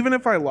 like, even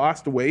if I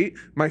lost weight,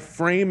 my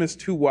frame is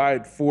too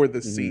wide for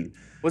the seat.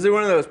 Was it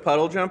one of those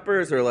puddle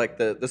jumpers or like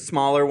the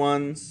smaller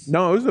ones?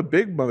 No, it was a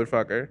big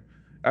motherfucker.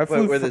 I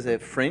flew What is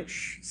it?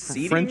 French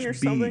seating French or B.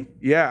 something?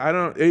 Yeah, I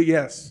don't.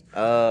 Yes.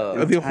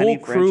 Oh, The whole Tiny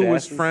crew French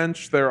was asses.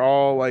 French. They're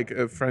all like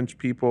French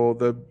people.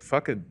 The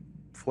fucking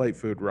flight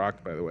food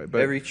rocked, by the way.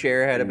 But every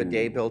chair had a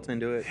bidet built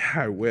into it.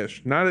 I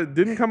wish not. It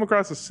didn't come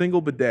across a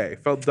single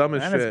bidet. Felt dumb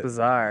as That is shit.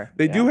 bizarre.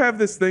 They do have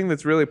this thing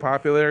that's really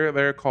popular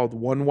there called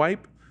One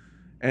Wipe,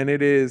 and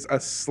it is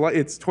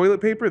it's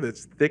toilet paper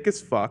that's thick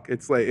as fuck.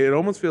 It's like it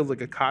almost feels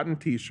like a cotton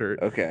T-shirt.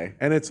 Okay.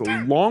 And it's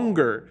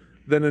longer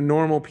than a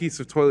normal piece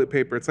of toilet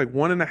paper. It's like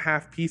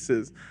 1.5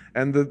 pieces.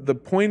 And the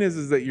point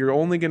is that you're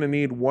only gonna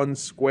need 1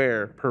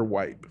 square per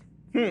wipe.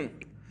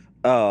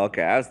 Oh,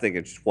 okay. I was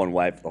thinking just one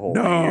wipe for the whole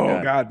thing.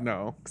 No, God,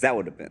 no. Because that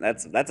would have been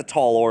that's a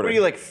tall order. What do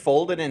you like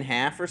fold it in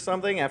half or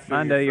something after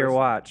Mondo, your first-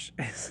 watch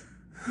is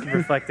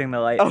reflecting the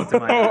light into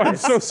my Oh, I'm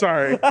eyes. so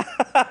sorry.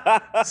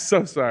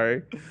 So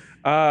sorry.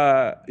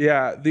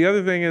 Yeah. The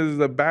other thing is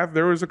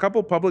there was a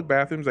couple public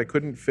bathrooms I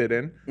couldn't fit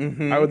in.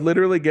 I would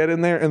literally get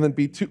in there and then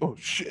be too. Oh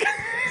shit.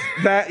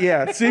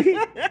 See,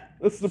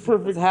 that's the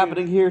perfect. It's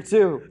happening here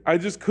too. I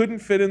just couldn't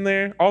fit in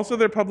there. Also,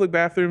 their public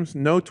bathrooms,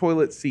 no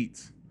toilet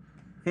seats.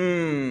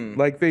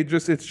 Like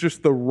it's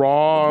just the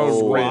raw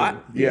Squat?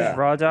 rim. Yeah.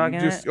 Raw dog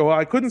in it? Well,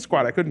 I couldn't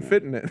squat. I couldn't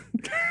fit in it.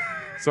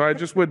 So I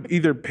just would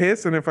either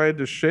piss, and if I had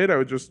to shit, I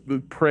would just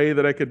pray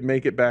that I could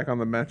make it back on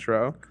the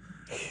metro.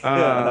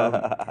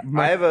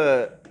 I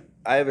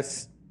have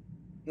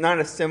not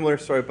a similar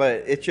story,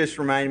 but it just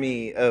reminded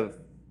me of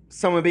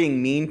someone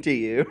being mean to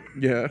you.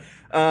 Yeah.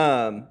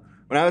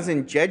 When I was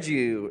in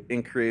Jeju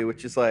in Korea,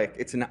 which is like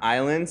it's an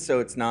island, so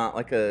it's not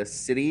like a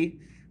city.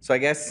 So I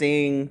guess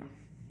seeing,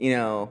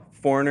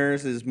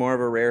 foreigners is more of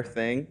a rare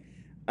thing.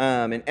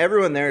 And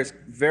everyone there is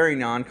very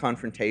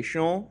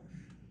non-confrontational.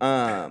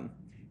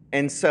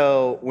 And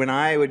so when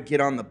I would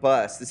get on the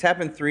bus, this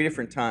happened 3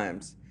 different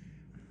times,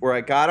 where I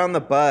got on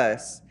the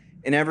bus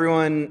and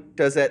everyone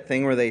does that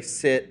thing where they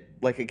sit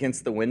like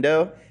against the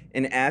window.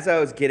 And as I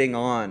was getting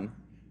on,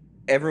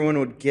 everyone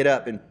would get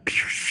up and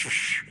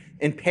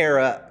pair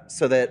up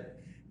so that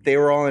they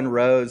were all in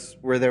rows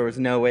where there was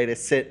no way to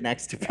sit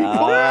next to people. It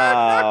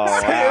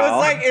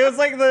was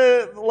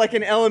like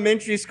an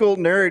elementary school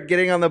nerd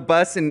getting on the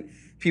bus and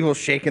people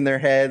shaking their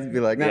heads and be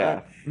like, nah.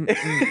 Yeah.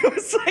 It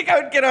was like I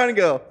would get on and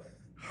go,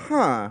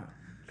 huh.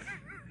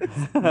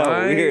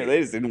 Oh, weird.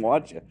 They just didn't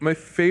want you. My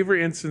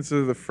favorite instance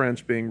of the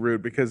French being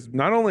rude, because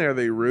not only are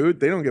they rude,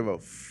 they don't give a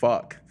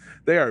fuck.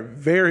 They are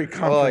very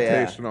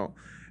confrontational.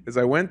 Is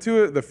I went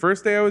to it the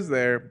first day I was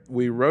there.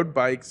 We rode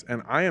bikes,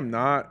 and I am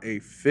not a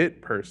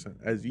fit person,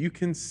 as you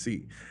can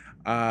see.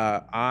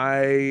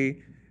 I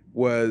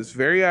was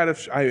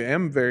I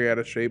am very out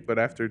of shape, but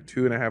after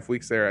 2.5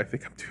 weeks there, I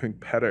think I'm doing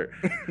better.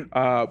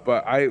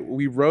 But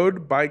we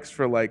rode bikes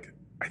for I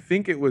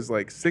think it was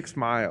 6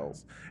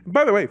 miles. And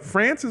by the way,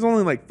 France is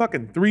only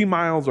fucking 3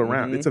 miles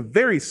around. It's a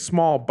very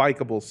small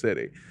bikeable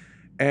city.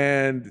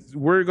 And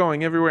we're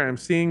going everywhere. I'm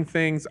seeing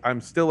things.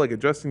 I'm still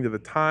adjusting to the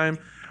time.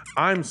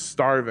 I'm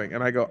starving.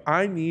 And I go,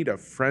 I need a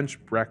French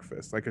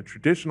breakfast, like a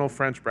traditional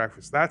French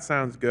breakfast. That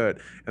sounds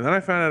good. And then I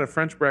found out a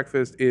French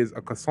breakfast is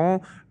a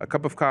croissant, a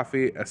cup of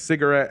coffee, a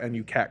cigarette, and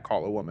you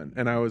catcall a woman.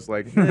 And I was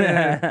like,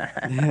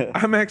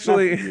 I'm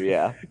actually,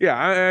 Yeah.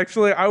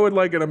 I would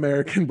like an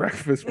American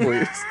breakfast,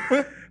 please.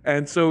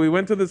 And so we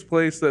went to this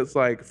place that's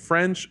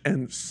French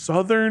and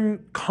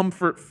Southern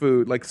comfort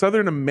food,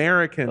 Southern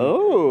American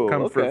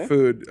comfort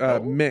food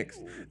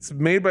mixed. It's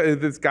made by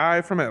this guy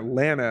from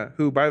Atlanta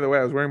who, by the way,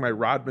 I was wearing my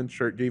Rodman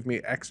shirt, gave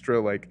me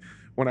extra,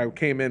 when I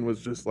came in,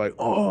 was just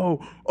oh,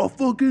 a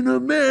fucking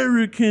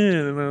American.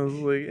 And I was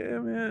like, yeah,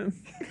 man.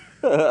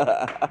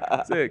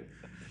 Sick.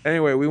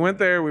 Anyway, we went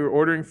there. We were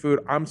ordering food.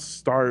 I'm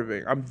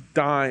starving. I'm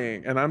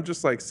dying. And I'm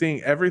just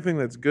seeing everything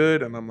that's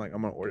good. And I'm like,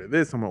 I'm going to order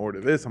this. I'm going to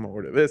order this. I'm going to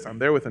order this. I'm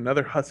there with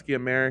another husky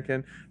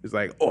American who's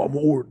like, oh, I'm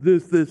going to order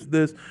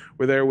this.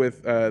 We're there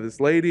with this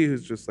lady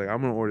who's just like,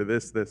 I'm going to order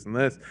this, and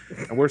this.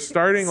 And we're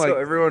starting So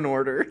everyone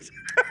ordered.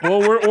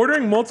 well, we're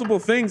ordering multiple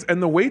things.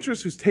 And the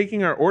waitress who's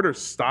taking our order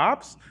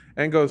stops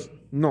and goes,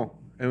 no.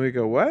 And we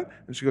go, what?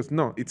 And she goes,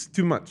 no, it's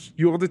too much.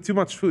 You ordered too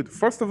much food.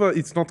 First of all,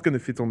 it's not going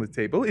to fit on the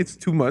table. It's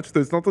too much.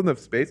 There's not enough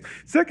space.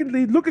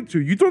 Secondly, look at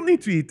you. You don't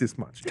need to eat this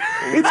much.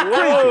 It's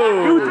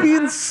crazy. It would be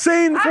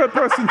insane for a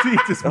person to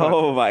eat this much.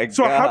 Oh, my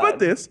So how God. about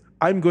this?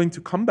 I'm going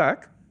to come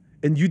back,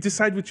 and you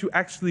decide what you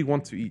actually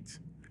want to eat.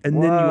 And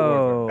then you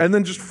Whoa. order. And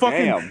then just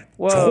fucking Damn.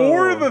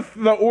 tore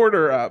the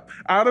order up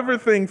out of her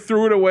thing,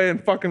 threw it away, and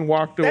fucking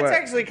walked away. That's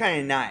actually kind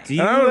of nice. Do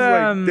you, and I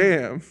was um, like,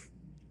 damn.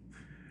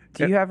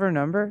 do you have her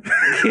number?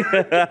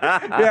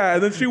 Yeah,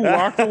 and then she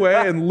walked away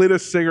and lit a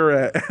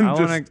cigarette and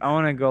I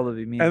want a girl to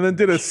be mean. and then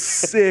did a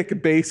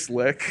sick bass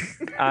lick.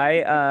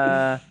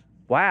 I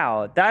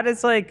wow, that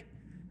is like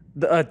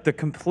the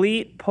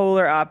complete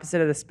polar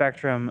opposite of the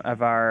spectrum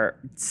of our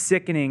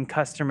sickening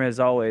customer is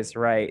always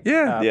right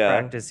Yeah.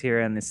 practice here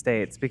in the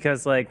States.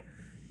 Because, like,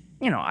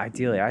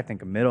 ideally, I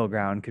think a middle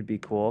ground could be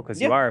cool because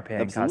you Yeah, are a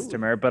paying absolutely.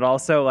 customer. But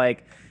also,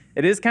 like,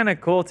 it is kind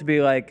of cool to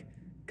be like,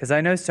 because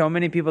I know so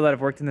many people that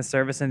have worked in the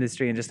service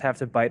industry and just have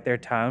to bite their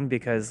tongue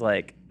because,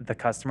 like, the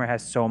customer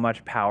has so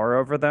much power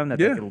over them that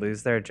Yeah. they could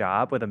lose their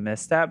job with a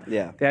misstep.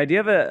 Yeah. The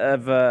idea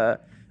of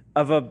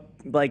a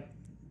like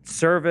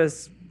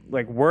service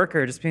like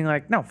worker just being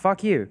like, no,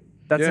 fuck you.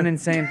 That's Yeah. an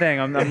insane thing.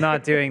 I'm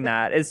not doing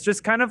that. It's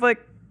just kind of like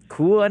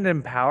cool and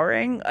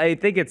empowering. I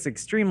think it's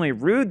extremely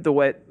rude the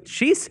what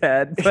she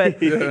said, but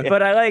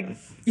but I like,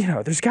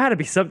 there's got to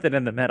be something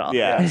in the middle.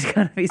 Yeah. There's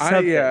got to be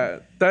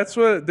something. That's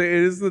what it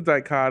is, the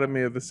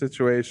dichotomy of the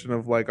situation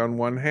of, like, on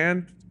one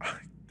hand,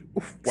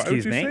 why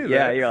Excuse would you me? say that?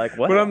 Yeah, you're like,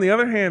 what? But on the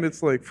other hand,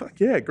 it's like, fuck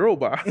yeah, girl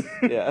boss.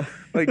 Yeah.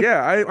 Like,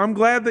 yeah, I'm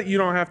glad that you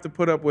don't have to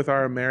put up with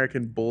our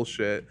American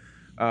bullshit.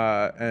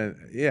 And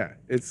yeah,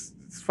 it's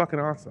fucking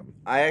awesome.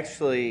 A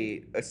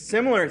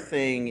similar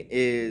thing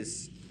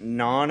is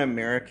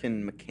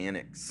non-American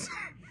mechanics.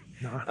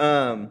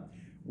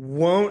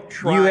 Won't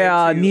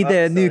try to need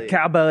a new upsell you.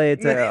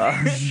 carburetor.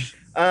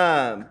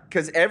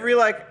 Because every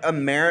like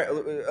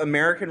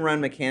American-run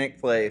mechanic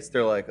place,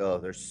 they're like, oh,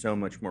 there's so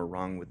much more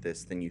wrong with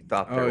this than you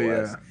thought there Oh,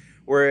 yeah. was.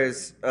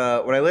 Whereas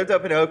when I lived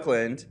up in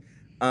Oakland,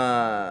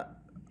 I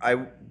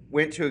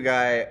went to a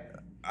guy.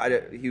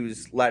 He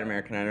was Latin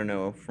American. I don't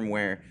know from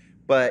where,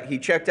 but he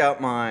checked out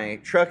my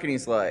truck and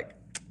he's like,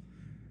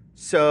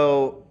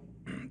 so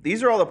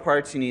these are all the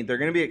parts you need. They're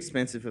going to be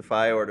expensive if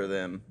I order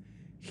them.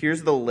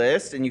 Here's the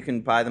list, and you can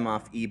buy them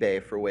off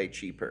eBay for way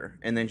cheaper,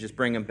 and then just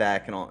bring them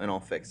back, and I'll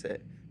fix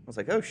it. I was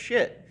like, oh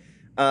shit.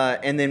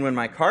 And then when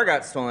my car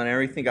got stolen,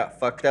 everything got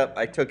fucked up.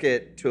 I took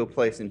it to a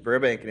place in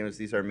Burbank, and it was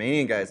these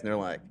Armenian guys, and they're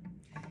like,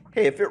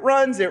 hey, if it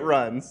runs, it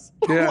runs.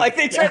 Yeah. Like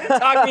they tried to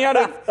talk me out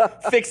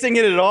of fixing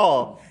it at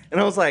all,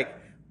 and I was like,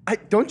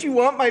 don't you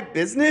want my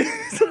business?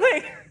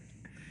 Like,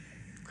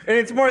 and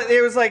it's more.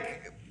 It was like.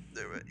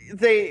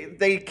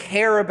 They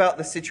care about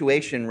the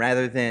situation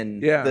rather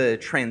than the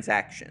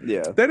transaction.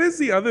 Yeah. That is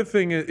the other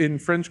thing in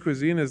French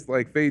cuisine is,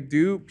 like, they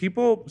do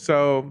people.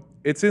 So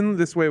it's in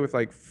this way with,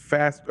 like,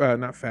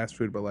 not fast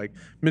food, but like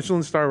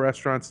Michelin star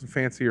restaurants and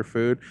fancier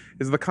food.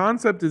 Is the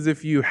concept is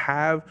if you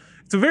have.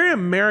 It's a very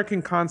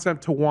American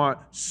concept to want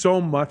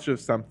so much of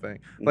something.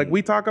 Like,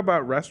 we talk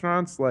about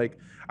restaurants. Like,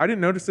 I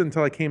didn't notice it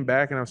until I came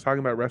back and I was talking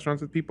about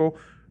restaurants with people.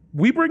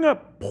 We bring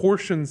up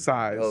portion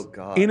size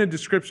in a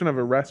description of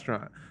a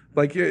restaurant.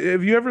 Like,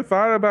 have you ever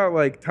thought about,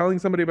 like, telling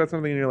somebody about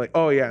something and you're like,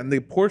 oh yeah, and the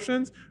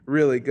portions,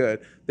 really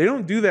good. They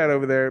don't do that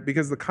over there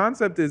because the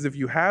concept is if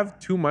you have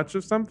too much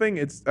of something,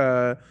 it's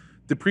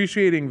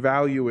depreciating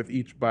value with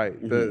each bite.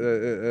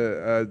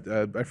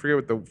 I forget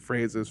what the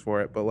phrase is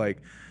for it, but, like,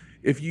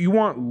 if you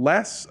want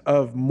less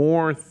of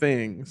more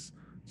things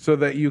so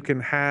that you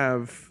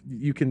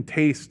can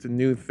taste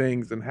new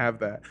things and have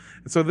that.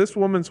 And so this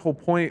woman's whole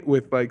point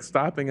with, like,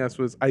 stopping us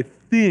was, I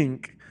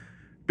think,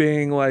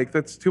 being like,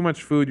 that's too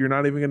much food. You're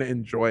not even going to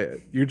enjoy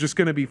it. You're just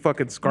going to be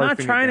fucking scarfing. I'm not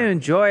trying to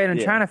enjoy it. I'm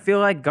trying to feel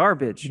like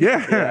garbage.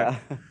 Yeah.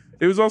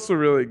 It was also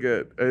really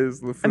good.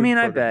 I mean,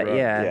 I bet.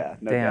 Yeah. Yeah,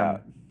 no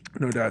Damn.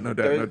 doubt.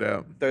 No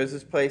doubt. There's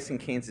this place in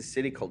Kansas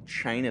City called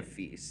China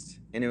Feast,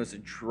 and it was a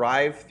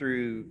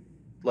drive-through,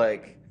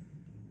 like,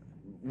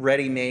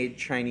 ready-made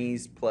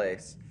Chinese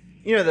place.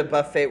 You know, the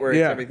buffet where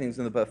everything's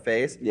in the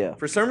buffets? Yeah.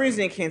 For some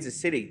reason in Kansas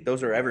City,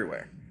 those are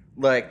everywhere.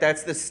 Like,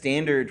 that's the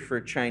standard for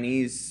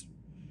Chinese,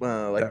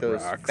 like That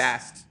those rocks.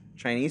 fast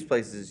Chinese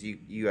places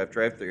you have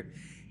drive-through.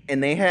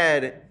 And they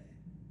had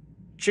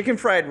chicken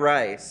fried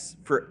rice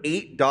for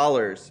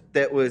 $8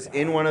 that was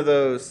in one of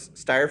those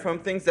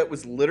styrofoam things that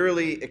was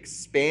literally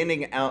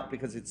expanding out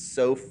because it's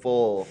so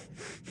full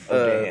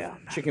of damn.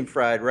 chicken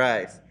fried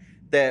rice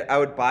that I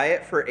would buy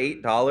it for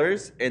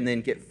 $8 and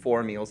then get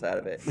 4 meals out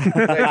of it. So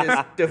I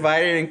just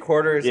divide it in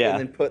quarters Yeah. and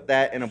then put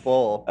that in a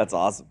bowl. That's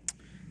awesome.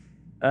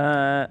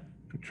 I'm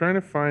trying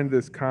to find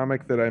this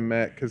comic that I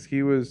met because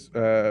he was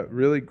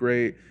really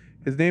great.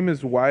 His name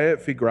is Wyatt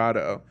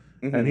Figrado,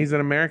 and he's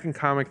an American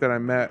comic that I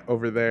met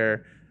over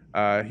there.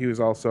 He was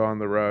also on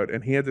the road,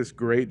 and he had this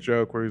great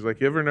joke where he's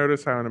like, you ever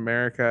notice how in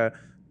America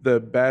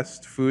the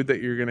best food that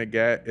you're going to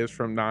get is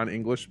from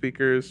non-English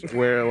speakers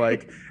where,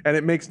 like, and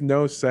it makes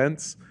no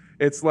sense.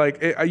 It's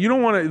like you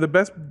don't want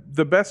to.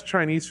 The best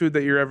Chinese food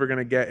that you're ever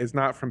gonna get is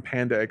not from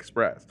Panda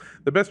Express.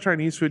 The best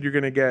Chinese food you're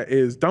gonna get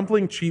is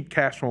dumpling cheap,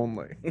 cash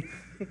only.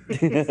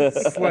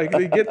 It's like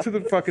they get to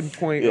the fucking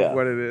point of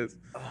what it is.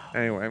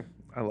 Anyway,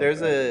 I love There's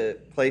that.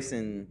 a place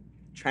in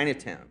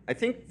Chinatown. I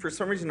think for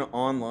some reason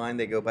online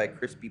they go by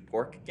Crispy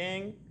Pork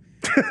Gang.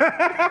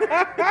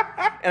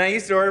 And I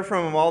used to order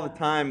from them all the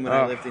time when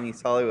I lived in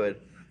East Hollywood.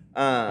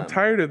 I'm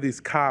tired of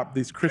these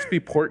crispy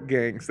pork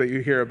gangs that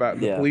you hear about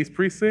in the police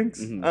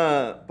precincts.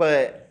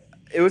 But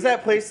it was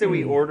that place that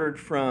we ordered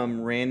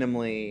from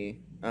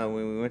randomly when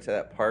we went to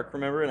that park,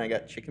 remember? And I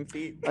got chicken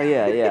feet. Oh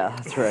yeah,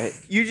 that's right.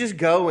 You just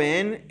go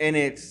in and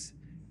it's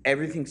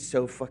everything's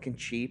so fucking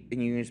cheap,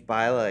 and you can just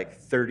buy like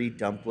 30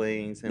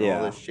 dumplings and all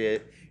Yeah. this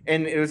shit.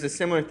 And it was a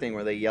similar thing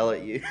where they yell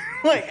at you,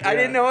 like I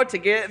didn't know what to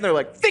get, and they're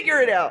like, "Figure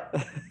it out."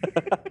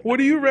 What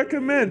do you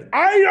recommend?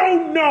 I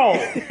don't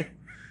know.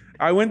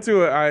 I went to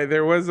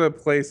there was a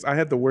place. I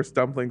had the worst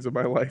dumplings of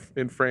my life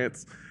in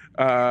France.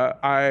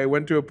 I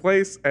went to a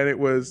place and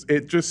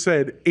it just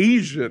said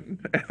Asian,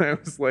 and I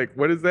was like,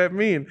 what does that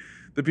mean?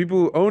 The people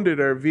who owned it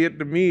are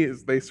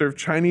Vietnamese. They serve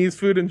Chinese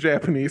food and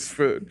Japanese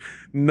food,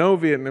 no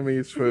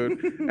Vietnamese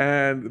food.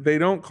 And they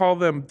don't call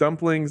them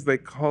dumplings. I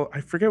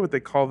forget what they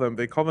call them.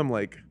 They call them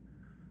like,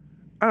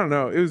 I don't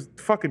know. It was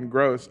fucking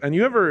gross. And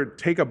you ever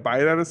take a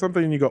bite out of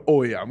something and you go,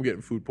 oh yeah, I'm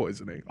getting food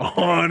poisoning.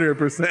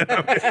 100%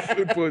 I'm getting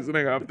food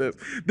poisoning off this.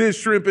 This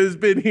shrimp has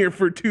been here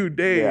for 2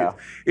 days. Yeah.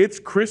 It's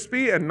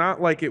crispy and not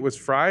like it was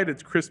fried.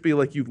 It's crispy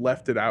like you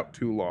left it out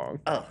too long.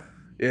 Oh,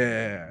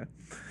 Yeah.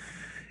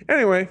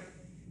 Anyway,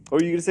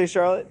 What were you gonna say,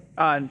 Charlotte?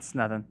 It's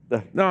nothing.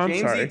 no, I'm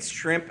James sorry. eats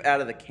shrimp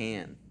out of the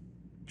can.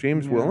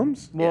 James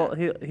Willems? Well,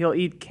 he'll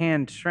eat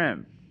canned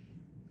shrimp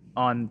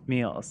on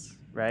meals,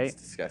 right? It's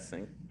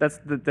disgusting. That's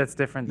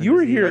different. Than You were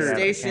just eating here- it out of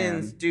a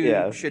Crustaceans, can. dude,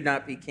 Yeah. should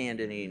not be canned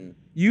and eaten.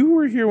 You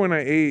were here when I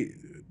ate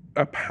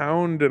a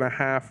pound and a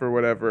half or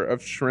whatever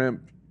of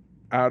shrimp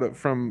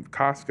from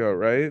Costco,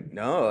 right?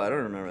 No, I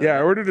don't remember. Yeah, I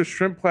that. ordered a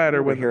shrimp platter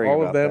remember when hearing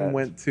all of about them that.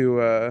 went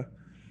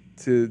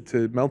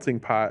to Melting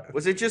Pot.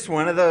 Was it just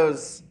one of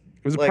those?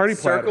 It was a like party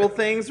circle platter.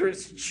 things where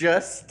it's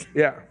just.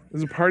 Yeah, it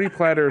was a party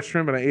platter of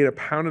shrimp, and I ate a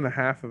pound and a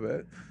half of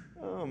it.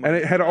 Oh my And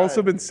it had God.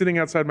 also been sitting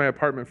outside my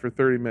apartment for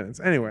 30 minutes.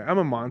 Anyway, I'm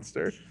a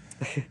monster.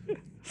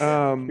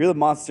 You're the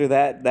monster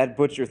that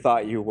butcher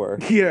thought you were.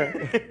 Yeah.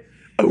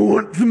 I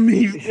want the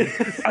meat.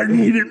 I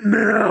need it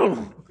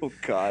now. Oh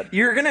God.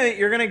 You're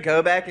gonna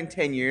go back in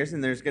 10 years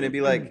and there's gonna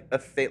be like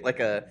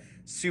a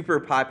super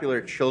popular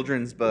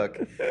children's book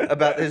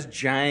about this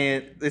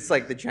giant. It's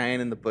like the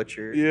Giant and the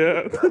Butcher.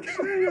 Yeah.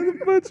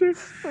 The butcher.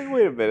 Like,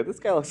 wait a minute. This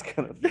guy looks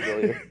kind of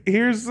familiar.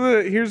 Here's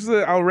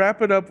the I'll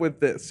wrap it up with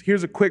this.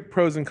 Here's a quick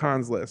pros and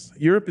cons list.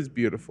 Europe is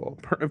beautiful.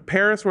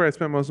 Paris, where I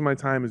spent most of my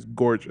time, is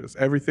gorgeous.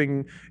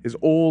 Everything is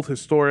old,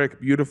 historic,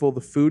 beautiful.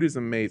 The food is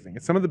amazing.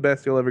 It's some of the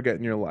best you'll ever get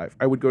in your life.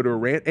 I would go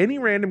to any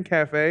random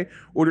cafe,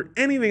 order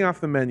anything off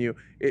the menu.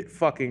 It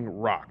fucking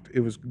rocked.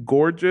 It was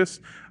gorgeous.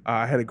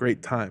 I had a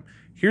great time.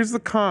 Here's the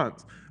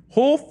cons.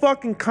 Whole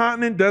fucking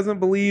continent doesn't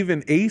believe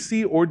in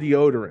AC or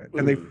deodorant,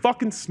 and they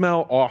fucking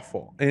smell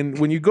awful. And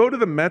when you go to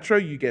the metro,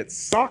 you get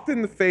socked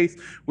in the face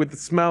with the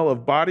smell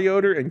of body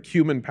odor and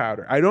cumin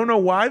powder. I don't know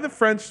why the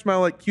French smell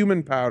like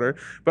cumin powder,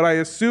 but I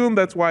assume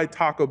that's why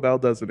Taco Bell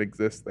doesn't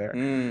exist there.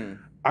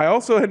 I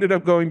also ended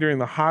up going during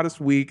the hottest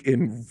week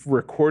in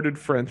recorded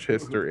French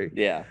history.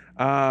 Yeah.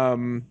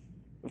 Um,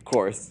 Of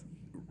course.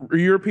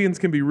 Europeans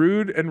can be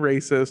rude and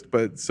racist,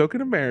 but so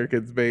can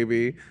Americans,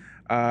 baby.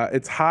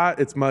 It's hot,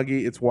 it's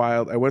muggy, it's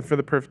wild. I went for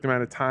the perfect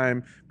amount of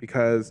time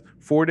because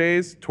 4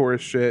 days,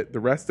 tourist shit.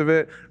 The rest of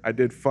it, I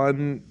did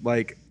fun,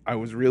 like I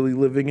was really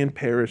living in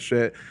Paris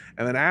shit.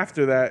 And then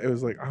after that, it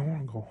was like, I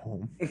want to go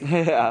home. I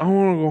Yeah.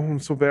 want to go home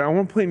so bad. I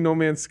want to play No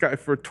Man's Sky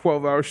for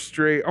 12 hours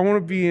straight. I want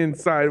to be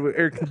inside with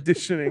air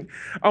conditioning.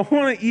 I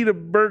want to eat a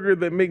burger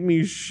that make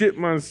me shit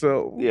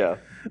myself. Yeah.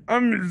 I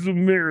miss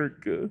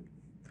America.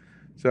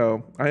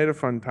 So I had a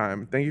fun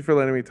time. Thank you for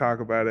letting me talk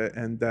about it.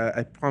 And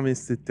I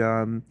promise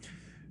that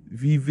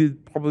we will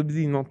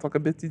probably not talk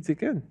about it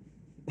again.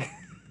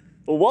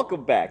 Well,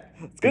 welcome back.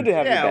 It's good to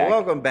have you Yeah, back.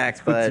 welcome back,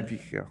 Good to bud. be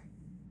here.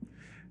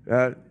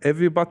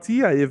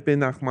 Everybody, I have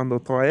been Armando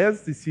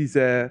Torres. This is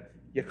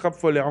Jacob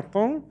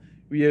Follerton.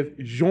 We have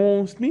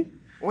Jean Smith.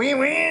 Wee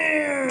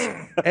wee.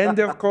 And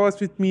of course,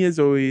 with me as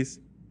always,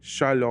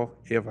 Charlotte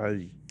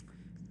Everly.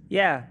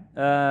 Yeah.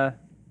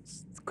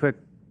 Quick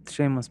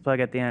shameless plug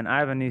at the end. I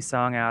have a new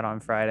song out on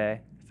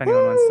Friday. If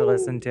anyone wants to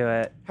listen to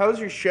it, How was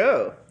your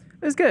show?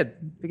 it was good.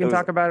 We can was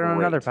talk about it on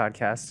great. another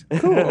podcast.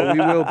 Cool, we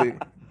will be.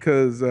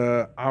 Because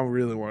I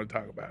really want to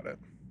talk about it.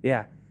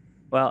 Yeah.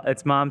 Well,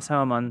 it's Mom's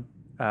Home on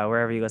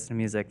wherever you listen to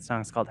music. The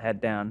song's called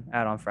Head Down,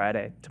 out on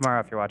Friday. Tomorrow,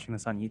 if you're watching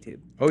this on YouTube.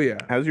 Oh, yeah.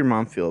 How's your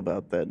mom feel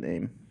about that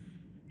name?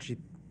 She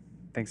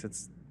thinks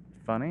it's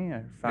funny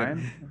or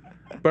fine.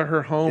 But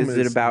her home Is is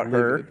it about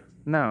her? livid.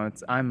 No,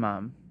 it's I'm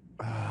Mom.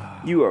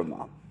 You are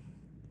mom.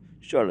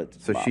 Charlotte.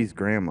 So she's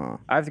grandma.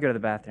 I have to go to the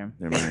bathroom.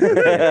 Never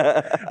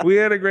mind. We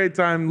had a great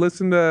time.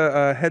 Listen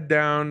to Head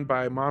Down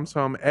by Mom's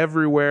Home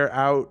everywhere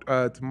out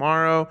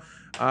tomorrow.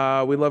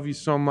 We love you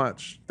so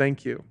much.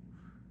 Thank you.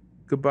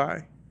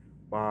 Goodbye.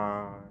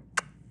 Bye.